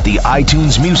podcasts at the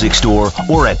iTunes Music Store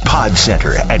or at Pod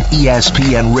Center at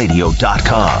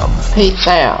ESPNradio.com. Peace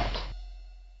out.